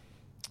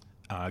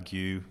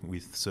argue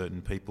with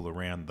certain people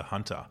around the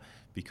Hunter,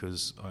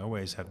 because I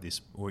always have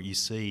this, or you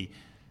see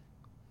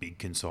big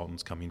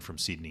consultants come in from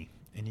Sydney,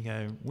 and you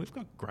go, we've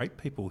got great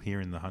people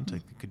here in the Hunter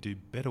who could do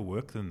better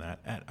work than that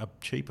at a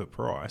cheaper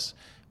price,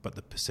 but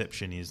the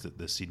perception is that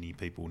the Sydney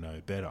people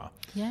know better.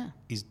 Yeah.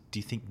 Do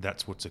you think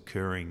that's what's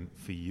occurring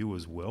for you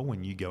as well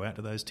when you go out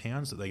to those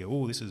towns, that they go,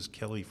 oh, this is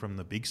Kellie from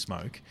the Big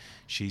Smoke,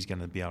 she's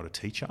going to be able to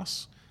teach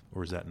us?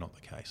 Or is that not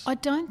the case? I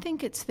don't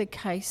think it's the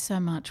case so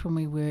much when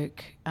we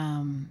work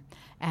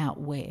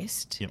out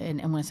west, and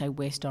when I say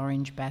West,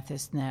 Orange,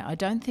 Bathurst, now, I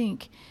don't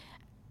think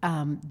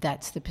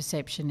that's the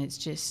perception. It's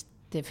just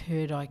they've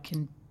heard I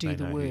can do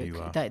the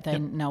work. They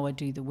know I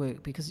do the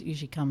work, because it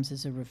usually comes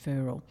as a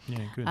referral.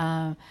 Yeah,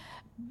 good.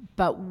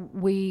 But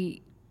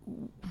we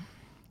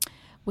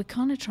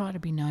kind of try to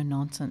be no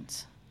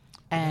nonsense.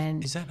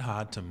 And is that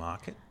hard to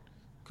market?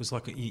 Because,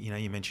 like,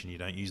 you mentioned you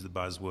don't use the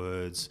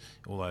buzzwords,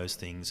 all those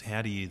things.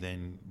 How do you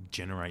then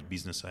generate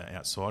business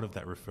outside of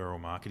that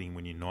referral marketing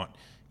when you're not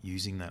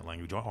using that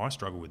language? I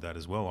struggle with that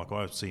as well. Like,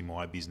 I see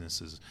my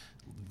business as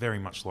very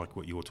much like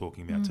what you're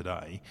talking about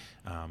today,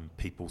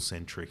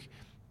 people-centric.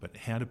 But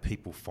how do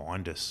people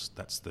find us?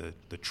 That's the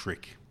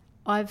trick.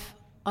 I've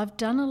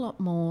done a lot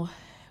more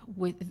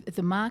with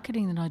the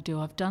marketing that I do,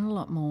 I've done a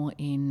lot more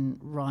in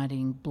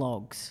writing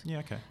blogs. Yeah,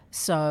 okay.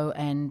 So,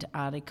 and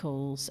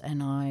articles,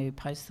 and I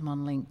post them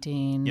on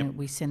LinkedIn. Yep.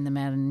 We send them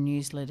out in a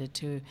newsletter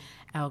to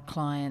our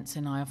clients,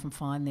 and I often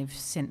find they've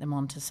sent them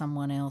on to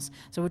someone else.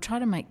 So we try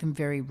to make them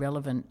very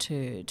relevant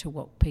to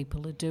what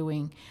people are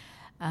doing.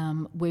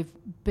 We've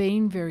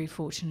been very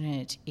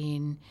fortunate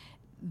in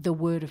the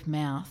word of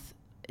mouth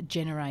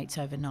generates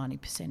over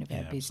 90% of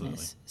our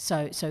business.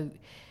 So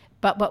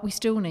but we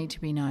still need to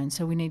be known,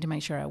 so we need to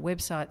make sure our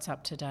website's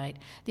up to date.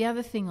 The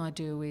other thing I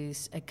do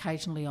is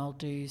occasionally I'll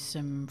do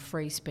some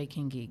free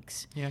speaking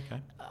gigs. Yeah,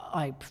 okay.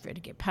 I prefer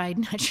to get paid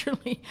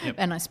naturally,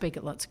 and I speak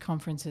at lots of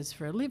conferences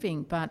for a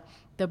living, but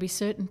there'll be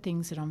certain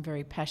things that I'm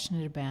very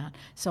passionate about,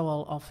 so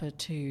I'll offer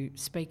to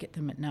speak at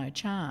them at no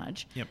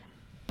charge. Yep.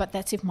 But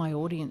that's if my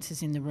audience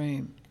is in the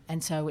room.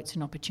 And so it's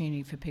an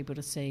opportunity for people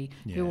to see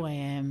who I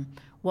am,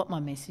 what my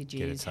message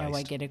is, how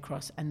I get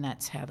across, and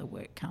that's how the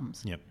work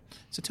comes. Yep.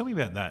 So tell me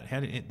about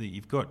that.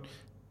 You've got,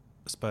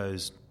 I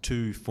suppose,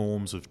 two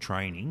forms of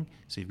training.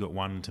 So you've got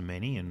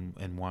one-to-many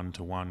and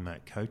one-to-one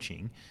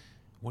coaching.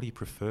 What do you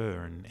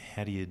prefer, and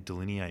how do you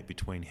delineate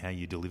between how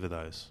you deliver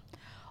those?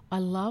 I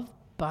love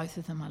both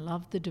of them. I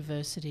love the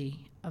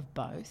diversity of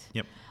both.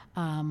 Yep.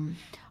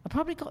 I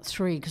probably got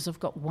three, because I've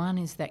got one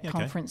is that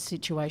conference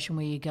situation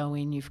where you go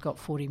in, you've got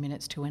 40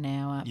 minutes to an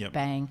hour,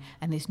 bang,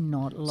 and there's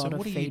not a lot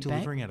of feedback. So what are you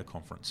delivering at a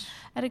conference?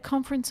 At a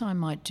conference I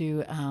might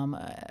do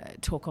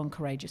talk on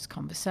courageous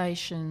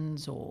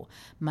conversations, or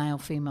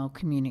male-female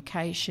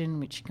communication,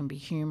 which can be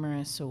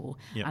humorous, or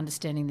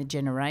understanding the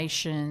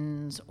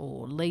generations,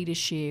 or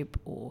leadership,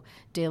 or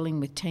dealing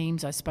with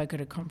teams. I spoke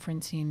at a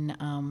conference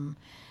on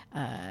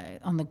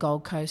the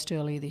Gold Coast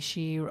earlier this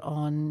year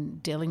on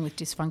dealing with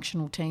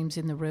dysfunctional teams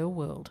in the real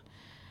world,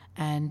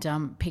 and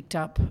picked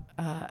up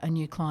a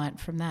new client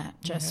from that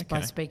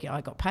by speaking. I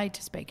got paid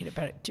to speak at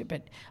it,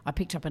 but I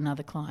picked up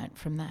another client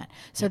from that.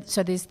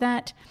 So there's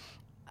that.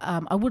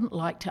 I wouldn't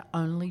like to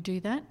only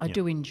do that. I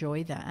do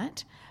enjoy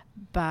that,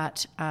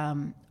 but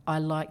I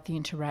like the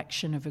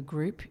interaction of a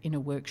group in a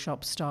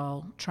workshop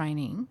style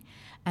training.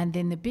 And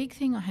then the big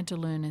thing I had to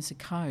learn as a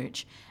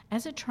coach,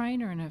 as a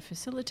trainer and a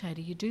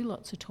facilitator, you do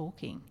lots of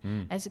talking.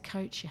 As a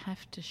coach, you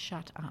have to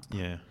shut up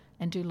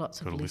and do lots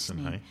of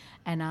listening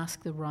and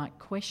ask the right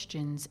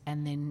questions,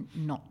 and then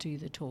not do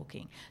the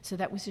talking. So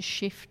that was a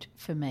shift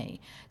for me.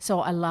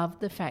 So I love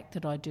the fact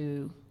that I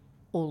do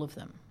all of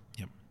them.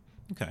 Yep.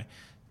 Okay.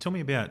 Tell me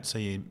about, so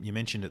you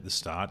mentioned at the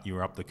start you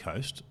were up the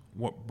coast.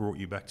 What brought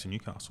you back to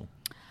Newcastle?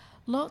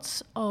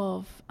 Lots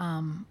of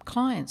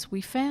clients. We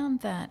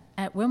found that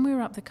when we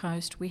were up the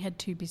coast, we had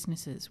two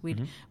businesses.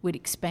 We'd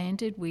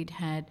expanded.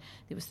 There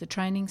was the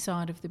training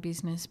side of the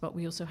business, but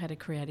we also had a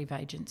creative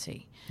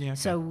agency. Yeah, okay.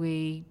 So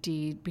we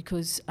did,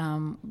 because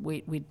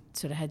we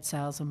sort of had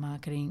sales and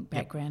marketing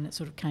background. It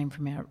sort of came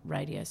from our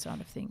radio side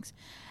of things.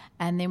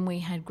 And then we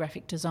had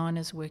graphic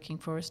designers working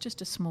for us,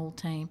 just a small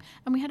team,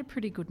 and we had a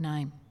pretty good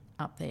name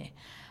up there.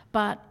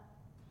 But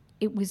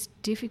it was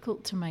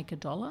difficult to make a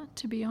dollar,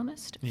 to be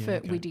honest.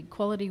 We did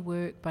quality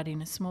work, but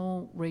in a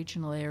small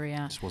regional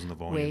area. Just wasn't the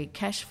volume. Where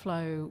cash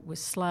flow was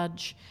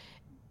sludge.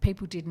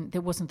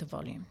 There wasn't the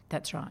volume,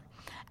 that's right.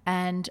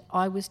 And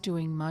I was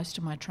doing most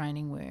of my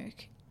training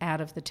work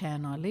out of the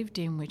town I lived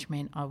in, which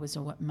meant I was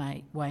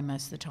away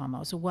most of the time. I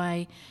was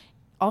away,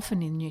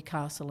 often in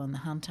Newcastle and the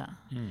Hunter,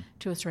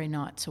 2 or 3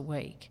 nights a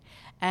week.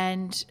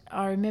 And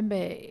I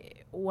remember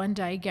one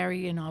day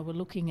Gary and I were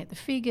looking at the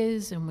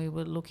figures, and we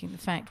were looking at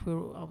the fact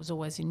I was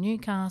always in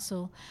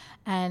Newcastle,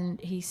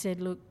 and he said,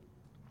 look,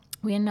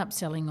 we ended up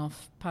selling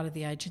off part of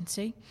the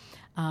agency,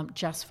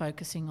 just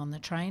focusing on the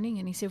training.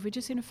 And he said, if we're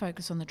just going to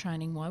focus on the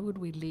training, why would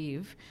we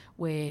live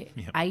where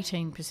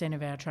 18%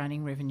 of our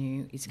training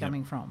revenue is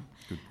coming from?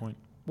 Good point.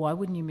 Why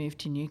wouldn't you move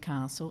to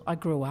Newcastle? I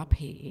grew up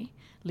here,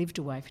 lived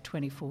away for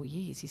 24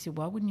 years. He said,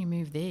 why wouldn't you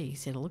move there? He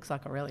said, it looks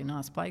like a really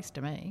nice place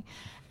to me.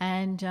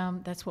 And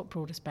that's what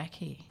brought us back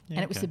here. Yeah,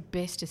 and it was the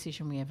best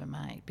decision we ever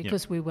made,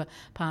 because we were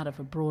part of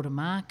a broader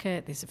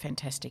market. There's a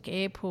fantastic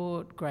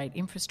airport, great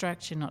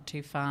infrastructure, not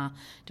too far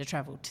to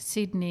travel to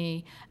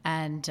Sydney,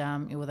 and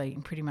they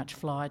can pretty much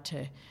fly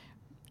to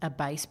a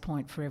base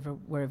point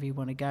wherever you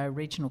want to go.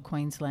 Regional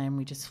Queensland,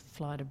 we just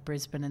fly to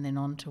Brisbane and then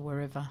on to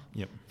wherever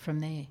from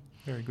there.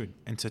 Very good.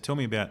 And so tell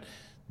me about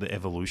the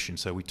evolution.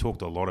 So we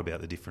talked a lot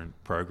about the different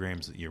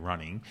programs that you're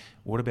running.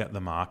 What about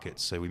the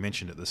markets? So we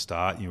mentioned at the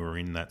start you were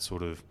in that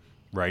sort of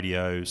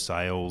radio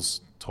sales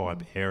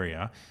type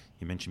area.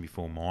 You mentioned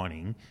before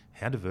mining.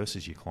 How diverse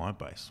is your client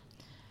base?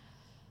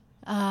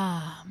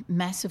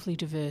 Massively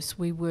diverse.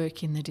 We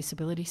work in the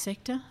disability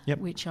sector,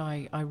 which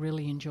I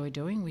really enjoy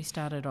doing. We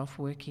started off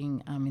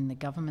working in the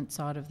government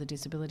side of the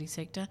disability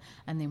sector,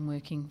 and then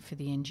working for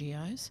the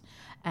NGOs.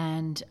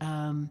 And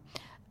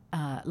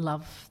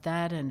love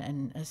that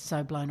and are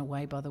so blown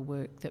away by the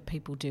work that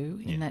people do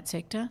in that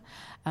sector.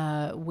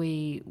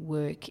 We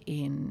work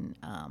in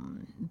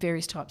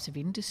various types of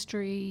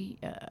industry,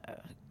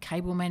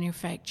 cable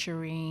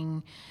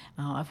manufacturing.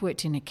 I've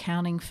worked in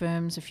accounting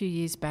firms. A few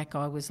years back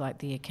I was like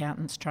the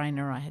accountant's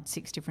trainer. I had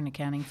 6 different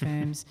accounting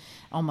firms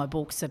on my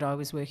books that I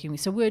was working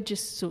with. So word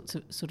just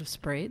sort of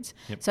spreads.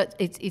 Yep. So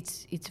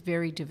it's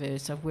very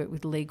diverse. I've worked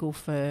with legal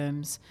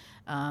firms.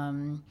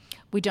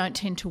 We don't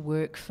tend to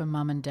work for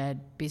mum and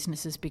dad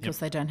businesses because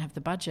they don't have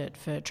the budget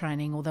for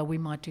training, although we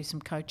might do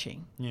some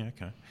coaching. Yeah,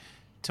 okay.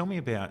 Tell me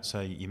about,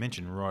 so you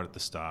mentioned right at the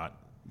start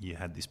you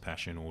had this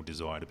passion or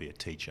desire to be a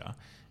teacher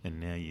and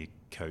now you're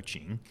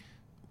coaching.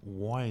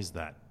 Why is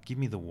that? Give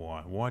me the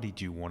why. Why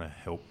did you want to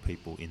help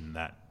people in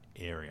that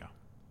area?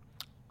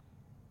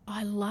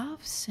 I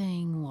love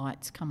seeing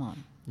lights come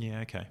on.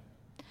 Yeah, okay.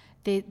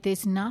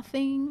 There's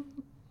nothing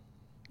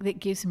that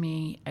gives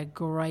me a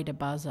greater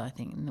buzz, I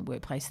think, in the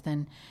workplace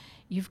than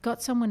you've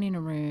got someone in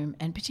a room,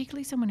 and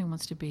particularly someone who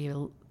wants to be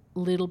a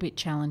little bit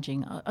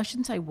challenging. I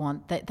shouldn't say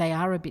that they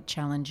are a bit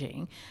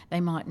challenging. They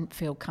mightn't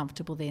feel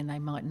comfortable there and they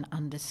mightn't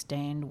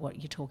understand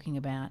what you're talking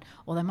about,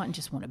 or they mightn't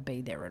just want to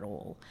be there at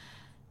all.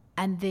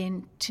 And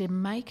then to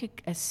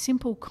make a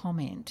simple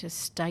comment, a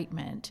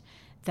statement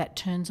that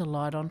turns a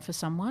light on for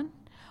someone,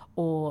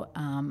 or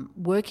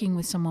working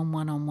with someone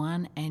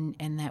one-on-one,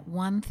 and that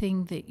one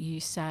thing that you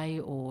say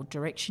or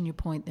direction you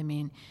point them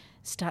in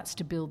starts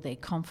to build their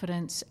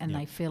confidence and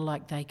they feel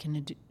like they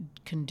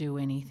can do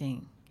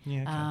anything.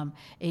 Yeah, okay.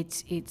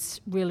 It's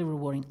really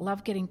rewarding.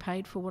 Love getting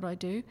paid for what I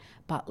do,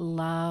 but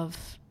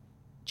love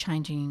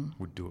changing.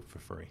 Would do it for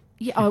free.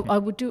 Yeah, I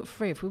would do it for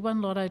free. If we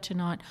won Lotto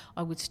tonight,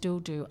 I would still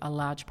do a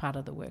large part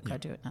of the work I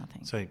do at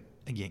nothing. So,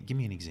 again, give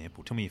me an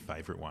example. Tell me your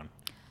favourite one.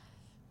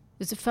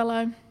 There's a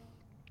fellow...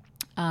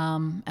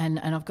 and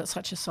I've got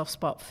such a soft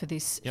spot for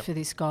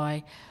this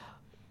guy,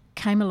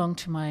 came along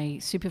to my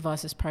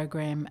supervisor's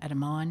program at a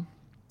mine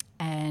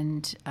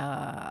and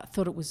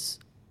thought it was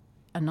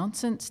a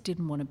nonsense,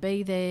 didn't want to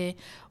be there,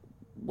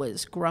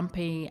 was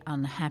grumpy,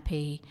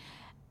 unhappy,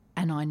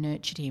 and I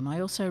nurtured him. I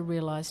also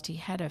realised he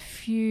had a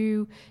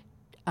few...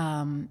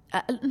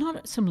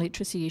 not some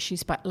literacy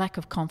issues, but lack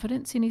of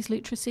confidence in his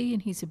literacy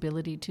and his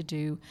ability to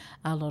do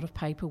a lot of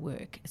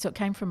paperwork. So it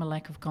came from a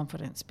lack of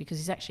confidence because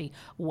he's actually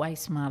way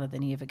smarter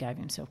than he ever gave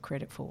himself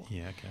credit for.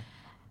 Yeah, okay.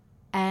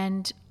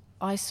 And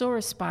I saw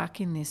a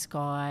spark in this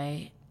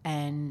guy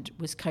and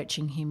was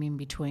coaching him in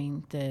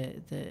between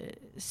the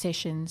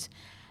sessions,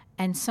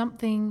 and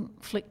something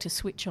flicked a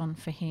switch on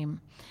for him.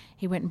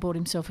 He went and bought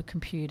himself a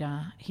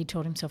computer. He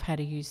taught himself how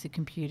to use the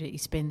computer. He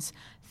spends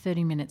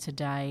 30 minutes a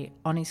day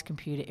on his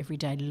computer every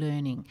day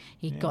learning.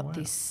 He got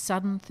this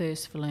sudden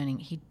thirst for learning.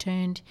 He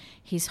turned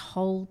his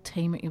whole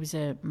team, he was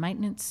a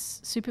maintenance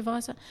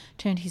supervisor,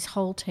 turned his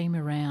whole team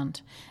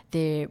around.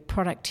 Their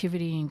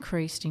productivity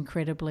increased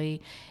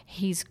incredibly.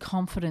 His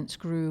confidence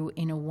grew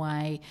in a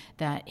way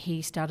that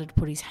he started to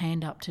put his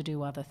hand up to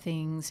do other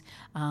things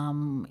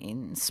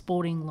in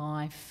sporting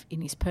life,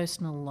 in his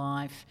personal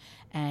life,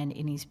 and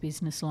in his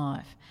business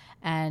life.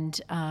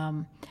 And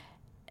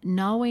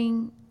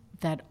knowing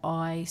that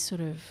I sort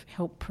of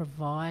helped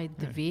provide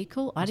the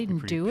vehicle. I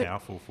didn't do it. It's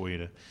powerful for you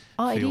to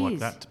feel like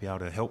that, to be able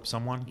to help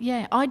someone.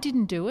 Yeah, I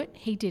didn't do it.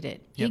 He did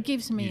it. Yep. He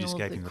gives me all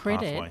the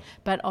credit,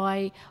 but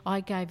I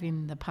gave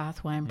him the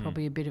pathway and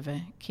probably a bit of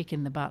a kick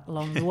in the butt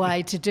along the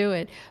way to do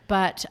it.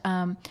 But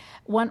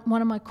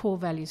one of my core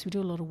values, we do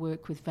a lot of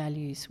work with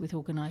values with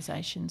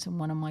organisations, and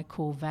one of my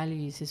core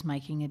values is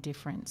making a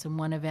difference, and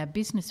one of our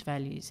business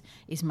values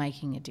is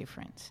making a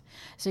difference.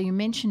 So you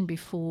mentioned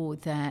before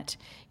that,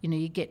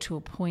 you get to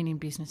a point in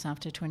business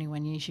after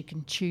 21 years you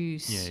can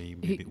choose you can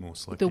be a bit more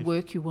selective. The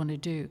work you want to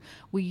do.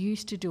 We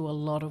used to do a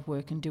lot of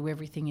work and do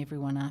everything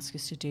everyone asks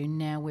us to do.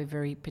 Now we're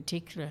very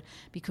particular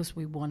because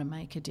we want to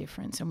make a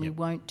difference, and we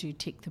won't do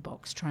tick the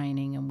box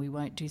training, and we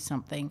won't do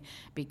something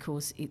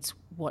because it's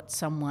what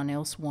someone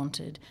else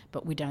wanted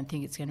but we don't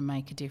think it's going to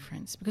make a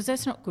difference, because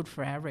that's not good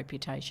for our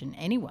reputation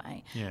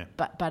anyway.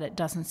 But it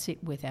doesn't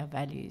sit with our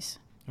values.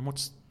 And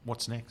what's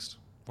next?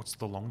 What's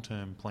the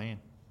long-term plan?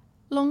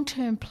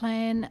 Long-term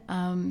plan,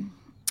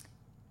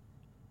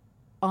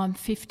 I'm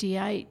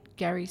 58,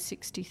 Gary's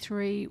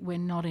 63. We're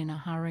not in a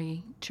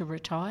hurry to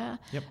retire.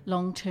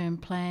 Long-term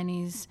plan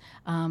is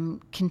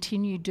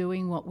continue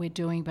doing what we're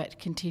doing, but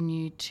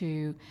continue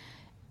to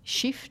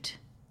shift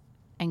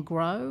and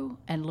grow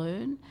and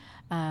learn.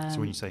 So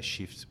when you say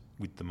shift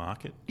with the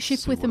market?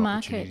 Shift with the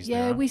market.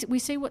 Yeah, we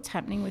see what's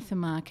happening with the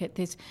market.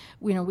 There's,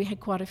 we had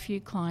quite a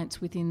few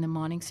clients within the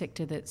mining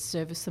sector that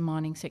service the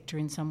mining sector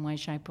in some way,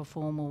 shape or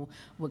form, or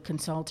were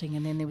consulting,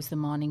 and then there was the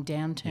mining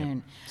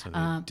downturn. So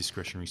the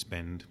discretionary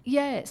spend.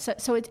 Yeah,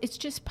 so it's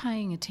just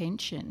paying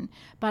attention,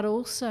 but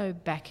also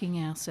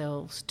backing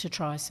ourselves to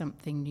try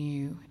something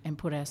new and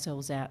put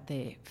ourselves out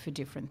there for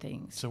different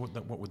things. So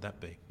what would that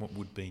be? What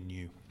would be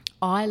new?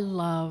 I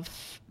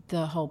love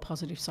the whole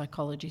positive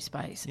psychology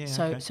space.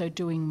 Yeah, So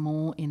doing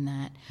more in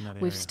that. We've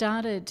area.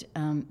 started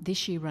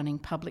this year running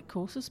public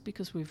courses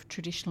because we've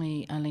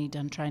traditionally only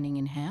done training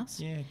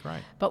in-house. Yeah,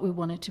 great. But we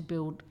wanted to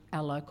build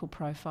our local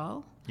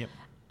profile. Yep.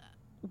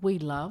 We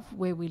love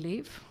where we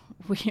live.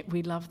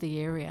 We love the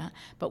area,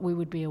 but we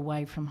would be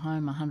away from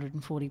home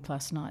 140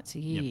 plus nights a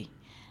year. Yep.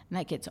 And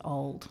that gets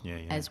old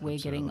as we're absolutely.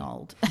 getting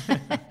old.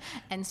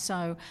 And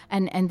so,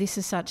 and this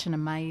is such an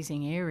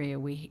amazing area.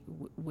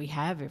 We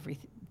have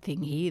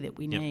everything here that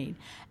we need.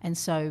 And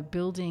so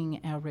building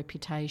our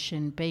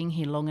reputation, being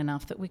here long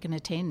enough that we can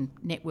attend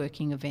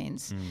networking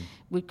events,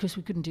 because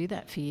we couldn't do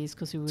that for years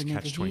because we were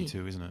never here.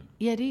 Catch-22, isn't it?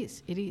 Yeah, it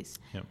is.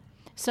 Yep.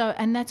 So,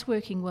 and that's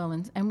working well.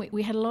 And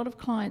we had a lot of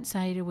clients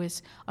say to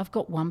us, I've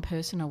got one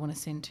person I want to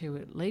send to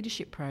a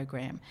leadership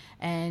program,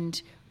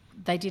 and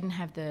they didn't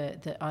have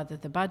either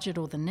the budget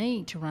or the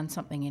need to run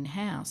something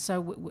in-house.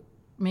 So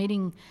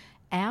meeting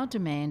our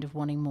demand of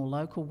wanting more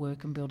local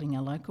work and building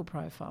our local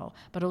profile,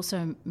 but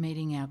also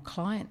meeting our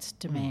clients'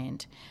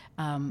 demand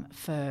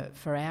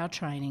for our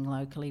training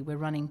locally. We're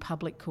running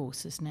public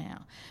courses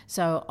now.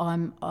 So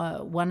I'm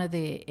one of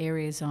the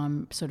areas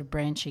I'm sort of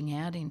branching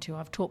out into.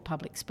 I've taught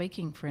public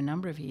speaking for a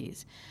number of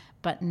years,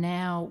 but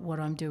now what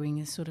I'm doing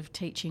is sort of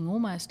teaching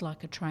almost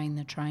like a train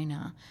the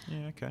trainer,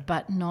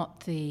 but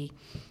not the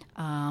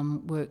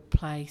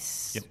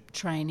workplace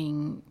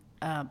training,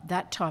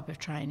 that type of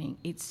training.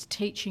 It's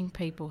teaching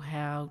people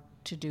how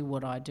to do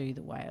what I do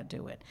the way I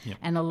do it. Yep.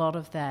 And a lot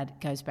of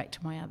that goes back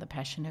to my other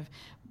passion of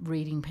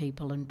reading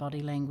people and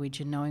body language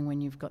and knowing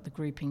when you've got the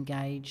group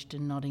engaged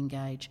and not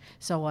engaged.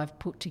 So I've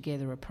put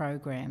together a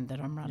program that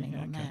I'm running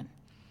on that.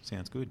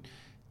 Sounds good.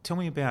 Tell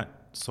me about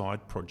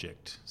side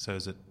project. So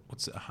is it,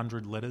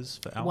 100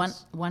 letters for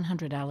Alice?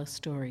 100 Alice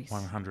stories.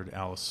 100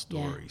 Alice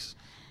stories.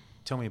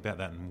 Yeah. Tell me about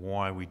that and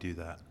why we do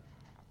that.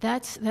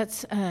 That's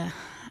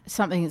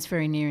something that's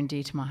very near and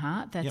dear to my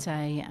heart. That's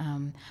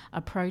a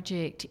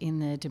project in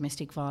the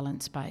domestic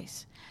violence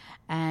space,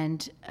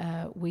 and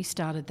we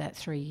started that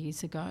 3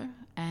 years ago.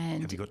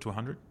 And have you got to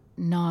 100?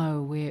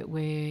 No,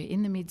 we're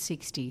in the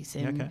mid-60s,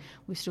 and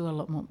we've still got a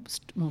lot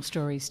more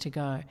stories to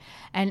go.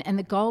 And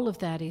the goal of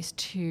that is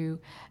to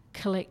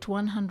collect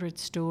 100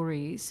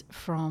 stories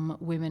from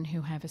women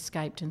who have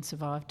escaped and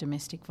survived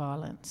domestic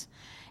violence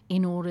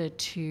in order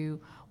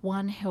to,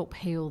 one, help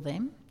heal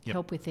them,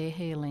 help with their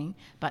healing,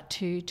 but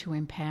two, to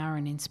empower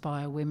and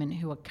inspire women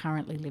who are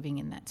currently living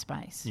in that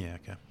space. Yeah,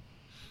 okay.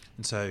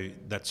 And so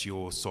that's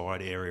your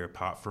side area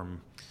apart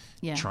from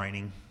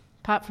training?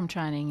 Apart from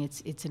training,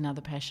 it's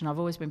another passion. I've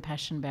always been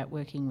passionate about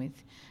working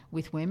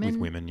with women.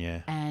 With women,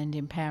 yeah. And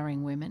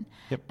empowering women.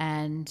 Yep.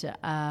 And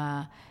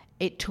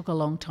it took a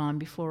long time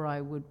before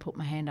I would put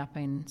my hand up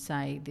and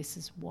say, this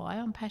is why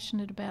I'm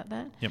passionate about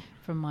that,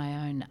 from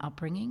my own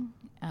upbringing,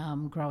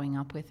 growing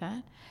up with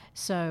that.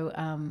 So,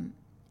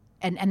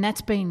 and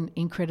that's been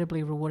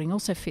incredibly rewarding.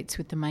 Also fits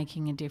with the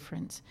making a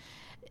difference.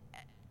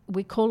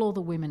 We call all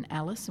the women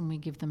Alice and we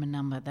give them a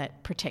number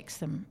that protects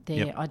them,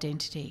 their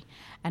identity.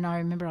 And I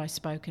remember I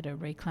spoke at a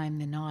Reclaim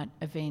the Night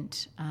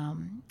event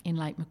in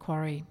Lake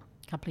Macquarie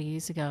a couple of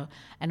years ago,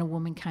 and a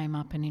woman came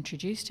up and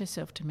introduced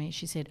herself to me.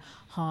 She said,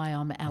 "Hi,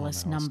 I'm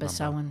Alice, number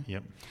so and."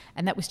 Yep.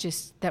 And that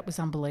was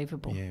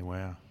unbelievable. Yeah,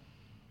 wow.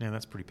 Yeah,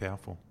 that's pretty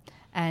powerful.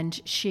 And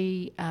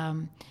she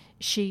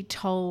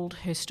told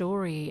her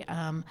story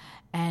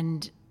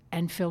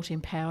and felt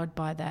empowered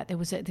by that.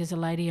 There's a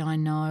lady I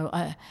know,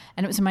 and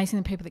it was amazing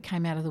the people that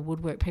came out of the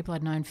woodwork, people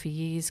I'd known for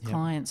years,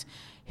 clients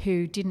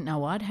who didn't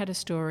know I'd had a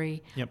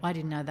story, I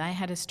didn't know they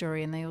had a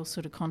story, and they all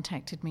sort of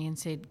contacted me and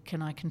said,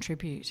 can I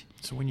contribute?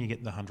 So when you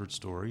get the 100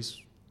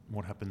 stories,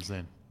 what happens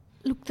then?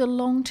 Look, the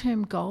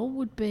long-term goal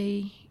would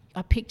be,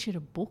 I pictured a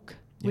book.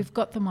 We've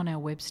got them on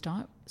our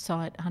website,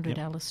 100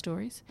 Alice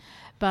Stories,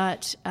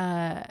 but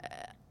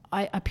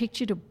I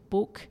pictured a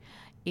book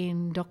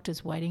in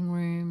doctors' waiting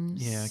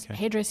rooms,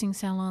 hairdressing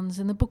salons,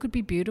 and the book would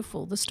be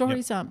beautiful. The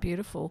stories aren't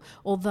beautiful,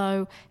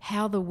 although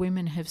how the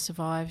women have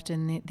survived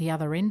and the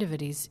other end of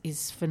it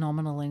is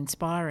phenomenal and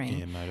inspiring.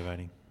 Yeah,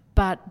 motivating.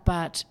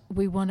 But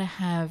we want to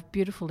have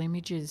beautiful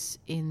images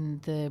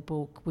in the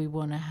book. We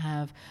want to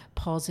have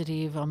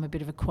positive, I'm a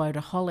bit of a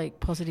quoteaholic,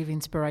 positive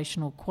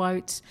inspirational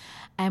quotes,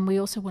 and we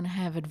also want to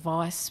have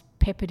advice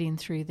peppered in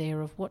through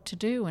there of what to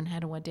do and how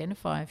to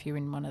identify if you're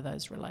in one of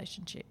those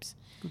relationships.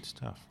 Good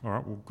stuff. All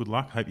right, well, good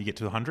luck. Hope you get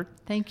to 100.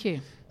 Thank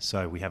you.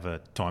 So we have a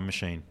time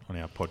machine on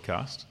our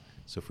podcast.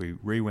 So if we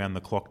rewound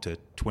the clock to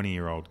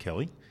 20-year-old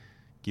Kellie,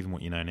 given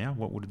what you know now,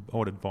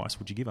 what advice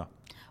would you give her?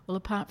 Well,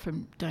 apart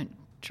from don't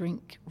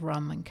drink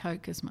rum and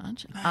Coke as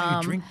much. No,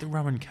 drink the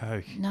rum and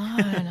Coke.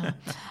 No.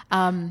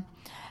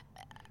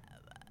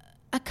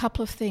 A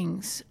couple of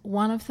things.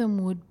 One of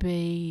them would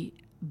be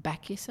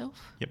back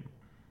yourself. Yep.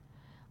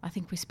 I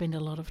think we spend a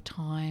lot of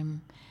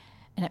time,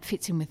 and it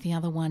fits in with the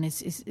other one,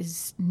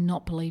 is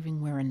not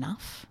believing we're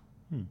enough.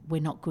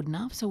 We're not good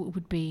enough. So it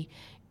would be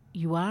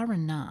you are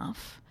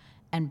enough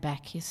and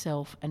back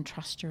yourself and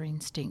trust your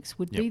instincts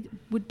would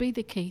be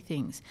the key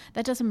things.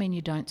 That doesn't mean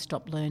you don't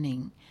stop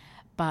learning,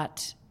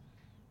 but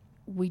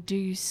we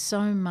do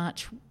so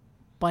much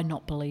by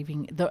not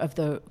believing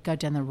go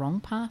down the wrong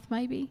path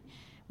maybe.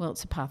 Well,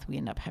 it's a path we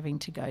end up having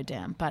to go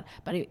down. But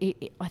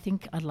I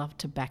think I'd love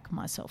to back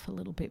myself a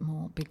little bit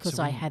more because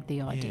I had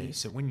the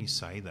ideas. Yeah, so when you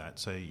say that,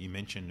 so you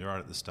mentioned right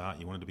at the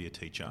start you wanted to be a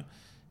teacher.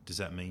 Does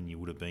that mean you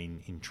would have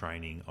been in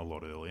training a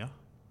lot earlier?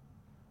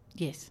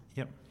 Yes.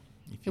 Yep.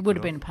 It would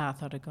have been a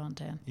path I'd have gone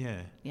down.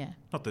 Yeah. Yeah.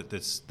 Not that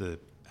the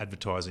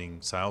advertising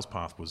sales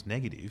path was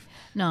negative,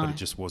 no, but it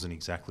just wasn't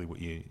exactly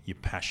what your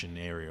passion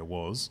area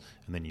was,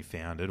 and then you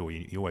found it, or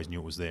you always knew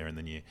it was there, and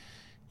then you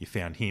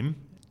found him.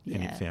 Yeah.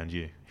 And it found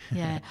you.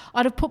 Yeah.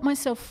 I'd have put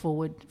myself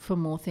forward for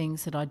more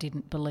things that I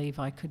didn't believe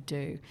I could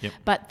do. Yep.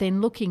 But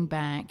then looking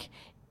back,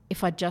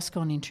 if I'd just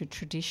gone into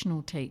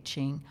traditional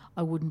teaching,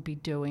 I wouldn't be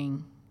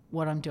doing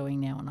what I'm doing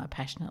now, and I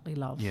passionately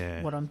love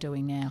what I'm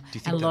doing now.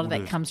 And a lot of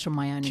that comes from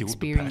my own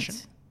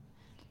experience.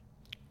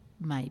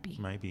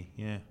 Maybe,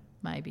 yeah.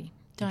 Maybe.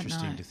 Don't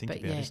Interesting know. to think but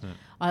about, isn't it?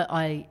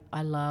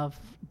 I love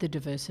the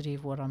diversity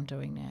of what I'm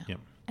doing now. Yep.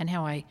 And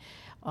how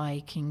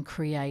I can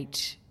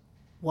create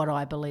what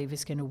I believe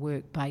is going to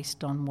work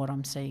based on what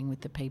I'm seeing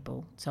with the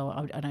people. So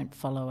I don't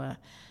follow a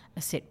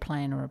set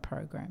plan or a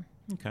program.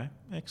 Okay,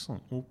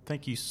 excellent. Well,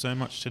 thank you so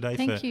much today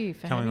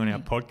for coming on our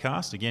me.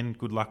 podcast. Again,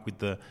 good luck with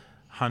the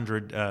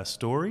 100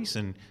 stories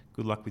and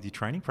good luck with your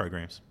training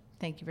programs.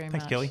 Thank you very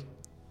much. Thanks, Kellie.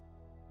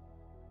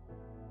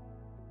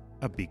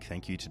 A big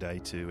thank you today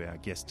to our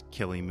guest,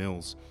 Kellie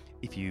Mills.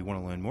 If you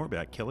want to learn more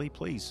about Kellie,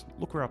 please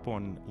look her up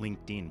on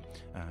LinkedIn.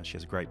 She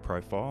has a great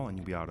profile and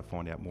you'll be able to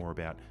find out more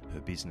about her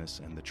business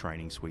and the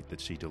training suite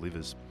that she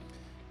delivers.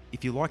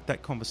 If you like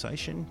that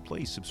conversation,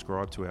 please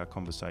subscribe to our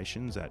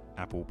conversations at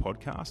Apple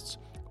Podcasts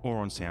or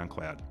on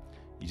SoundCloud.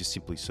 You just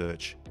simply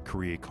search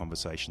Career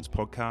Conversations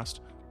Podcast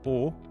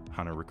or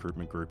Hunter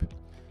Recruitment Group.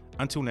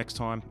 Until next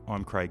time,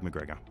 I'm Craig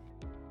McGregor.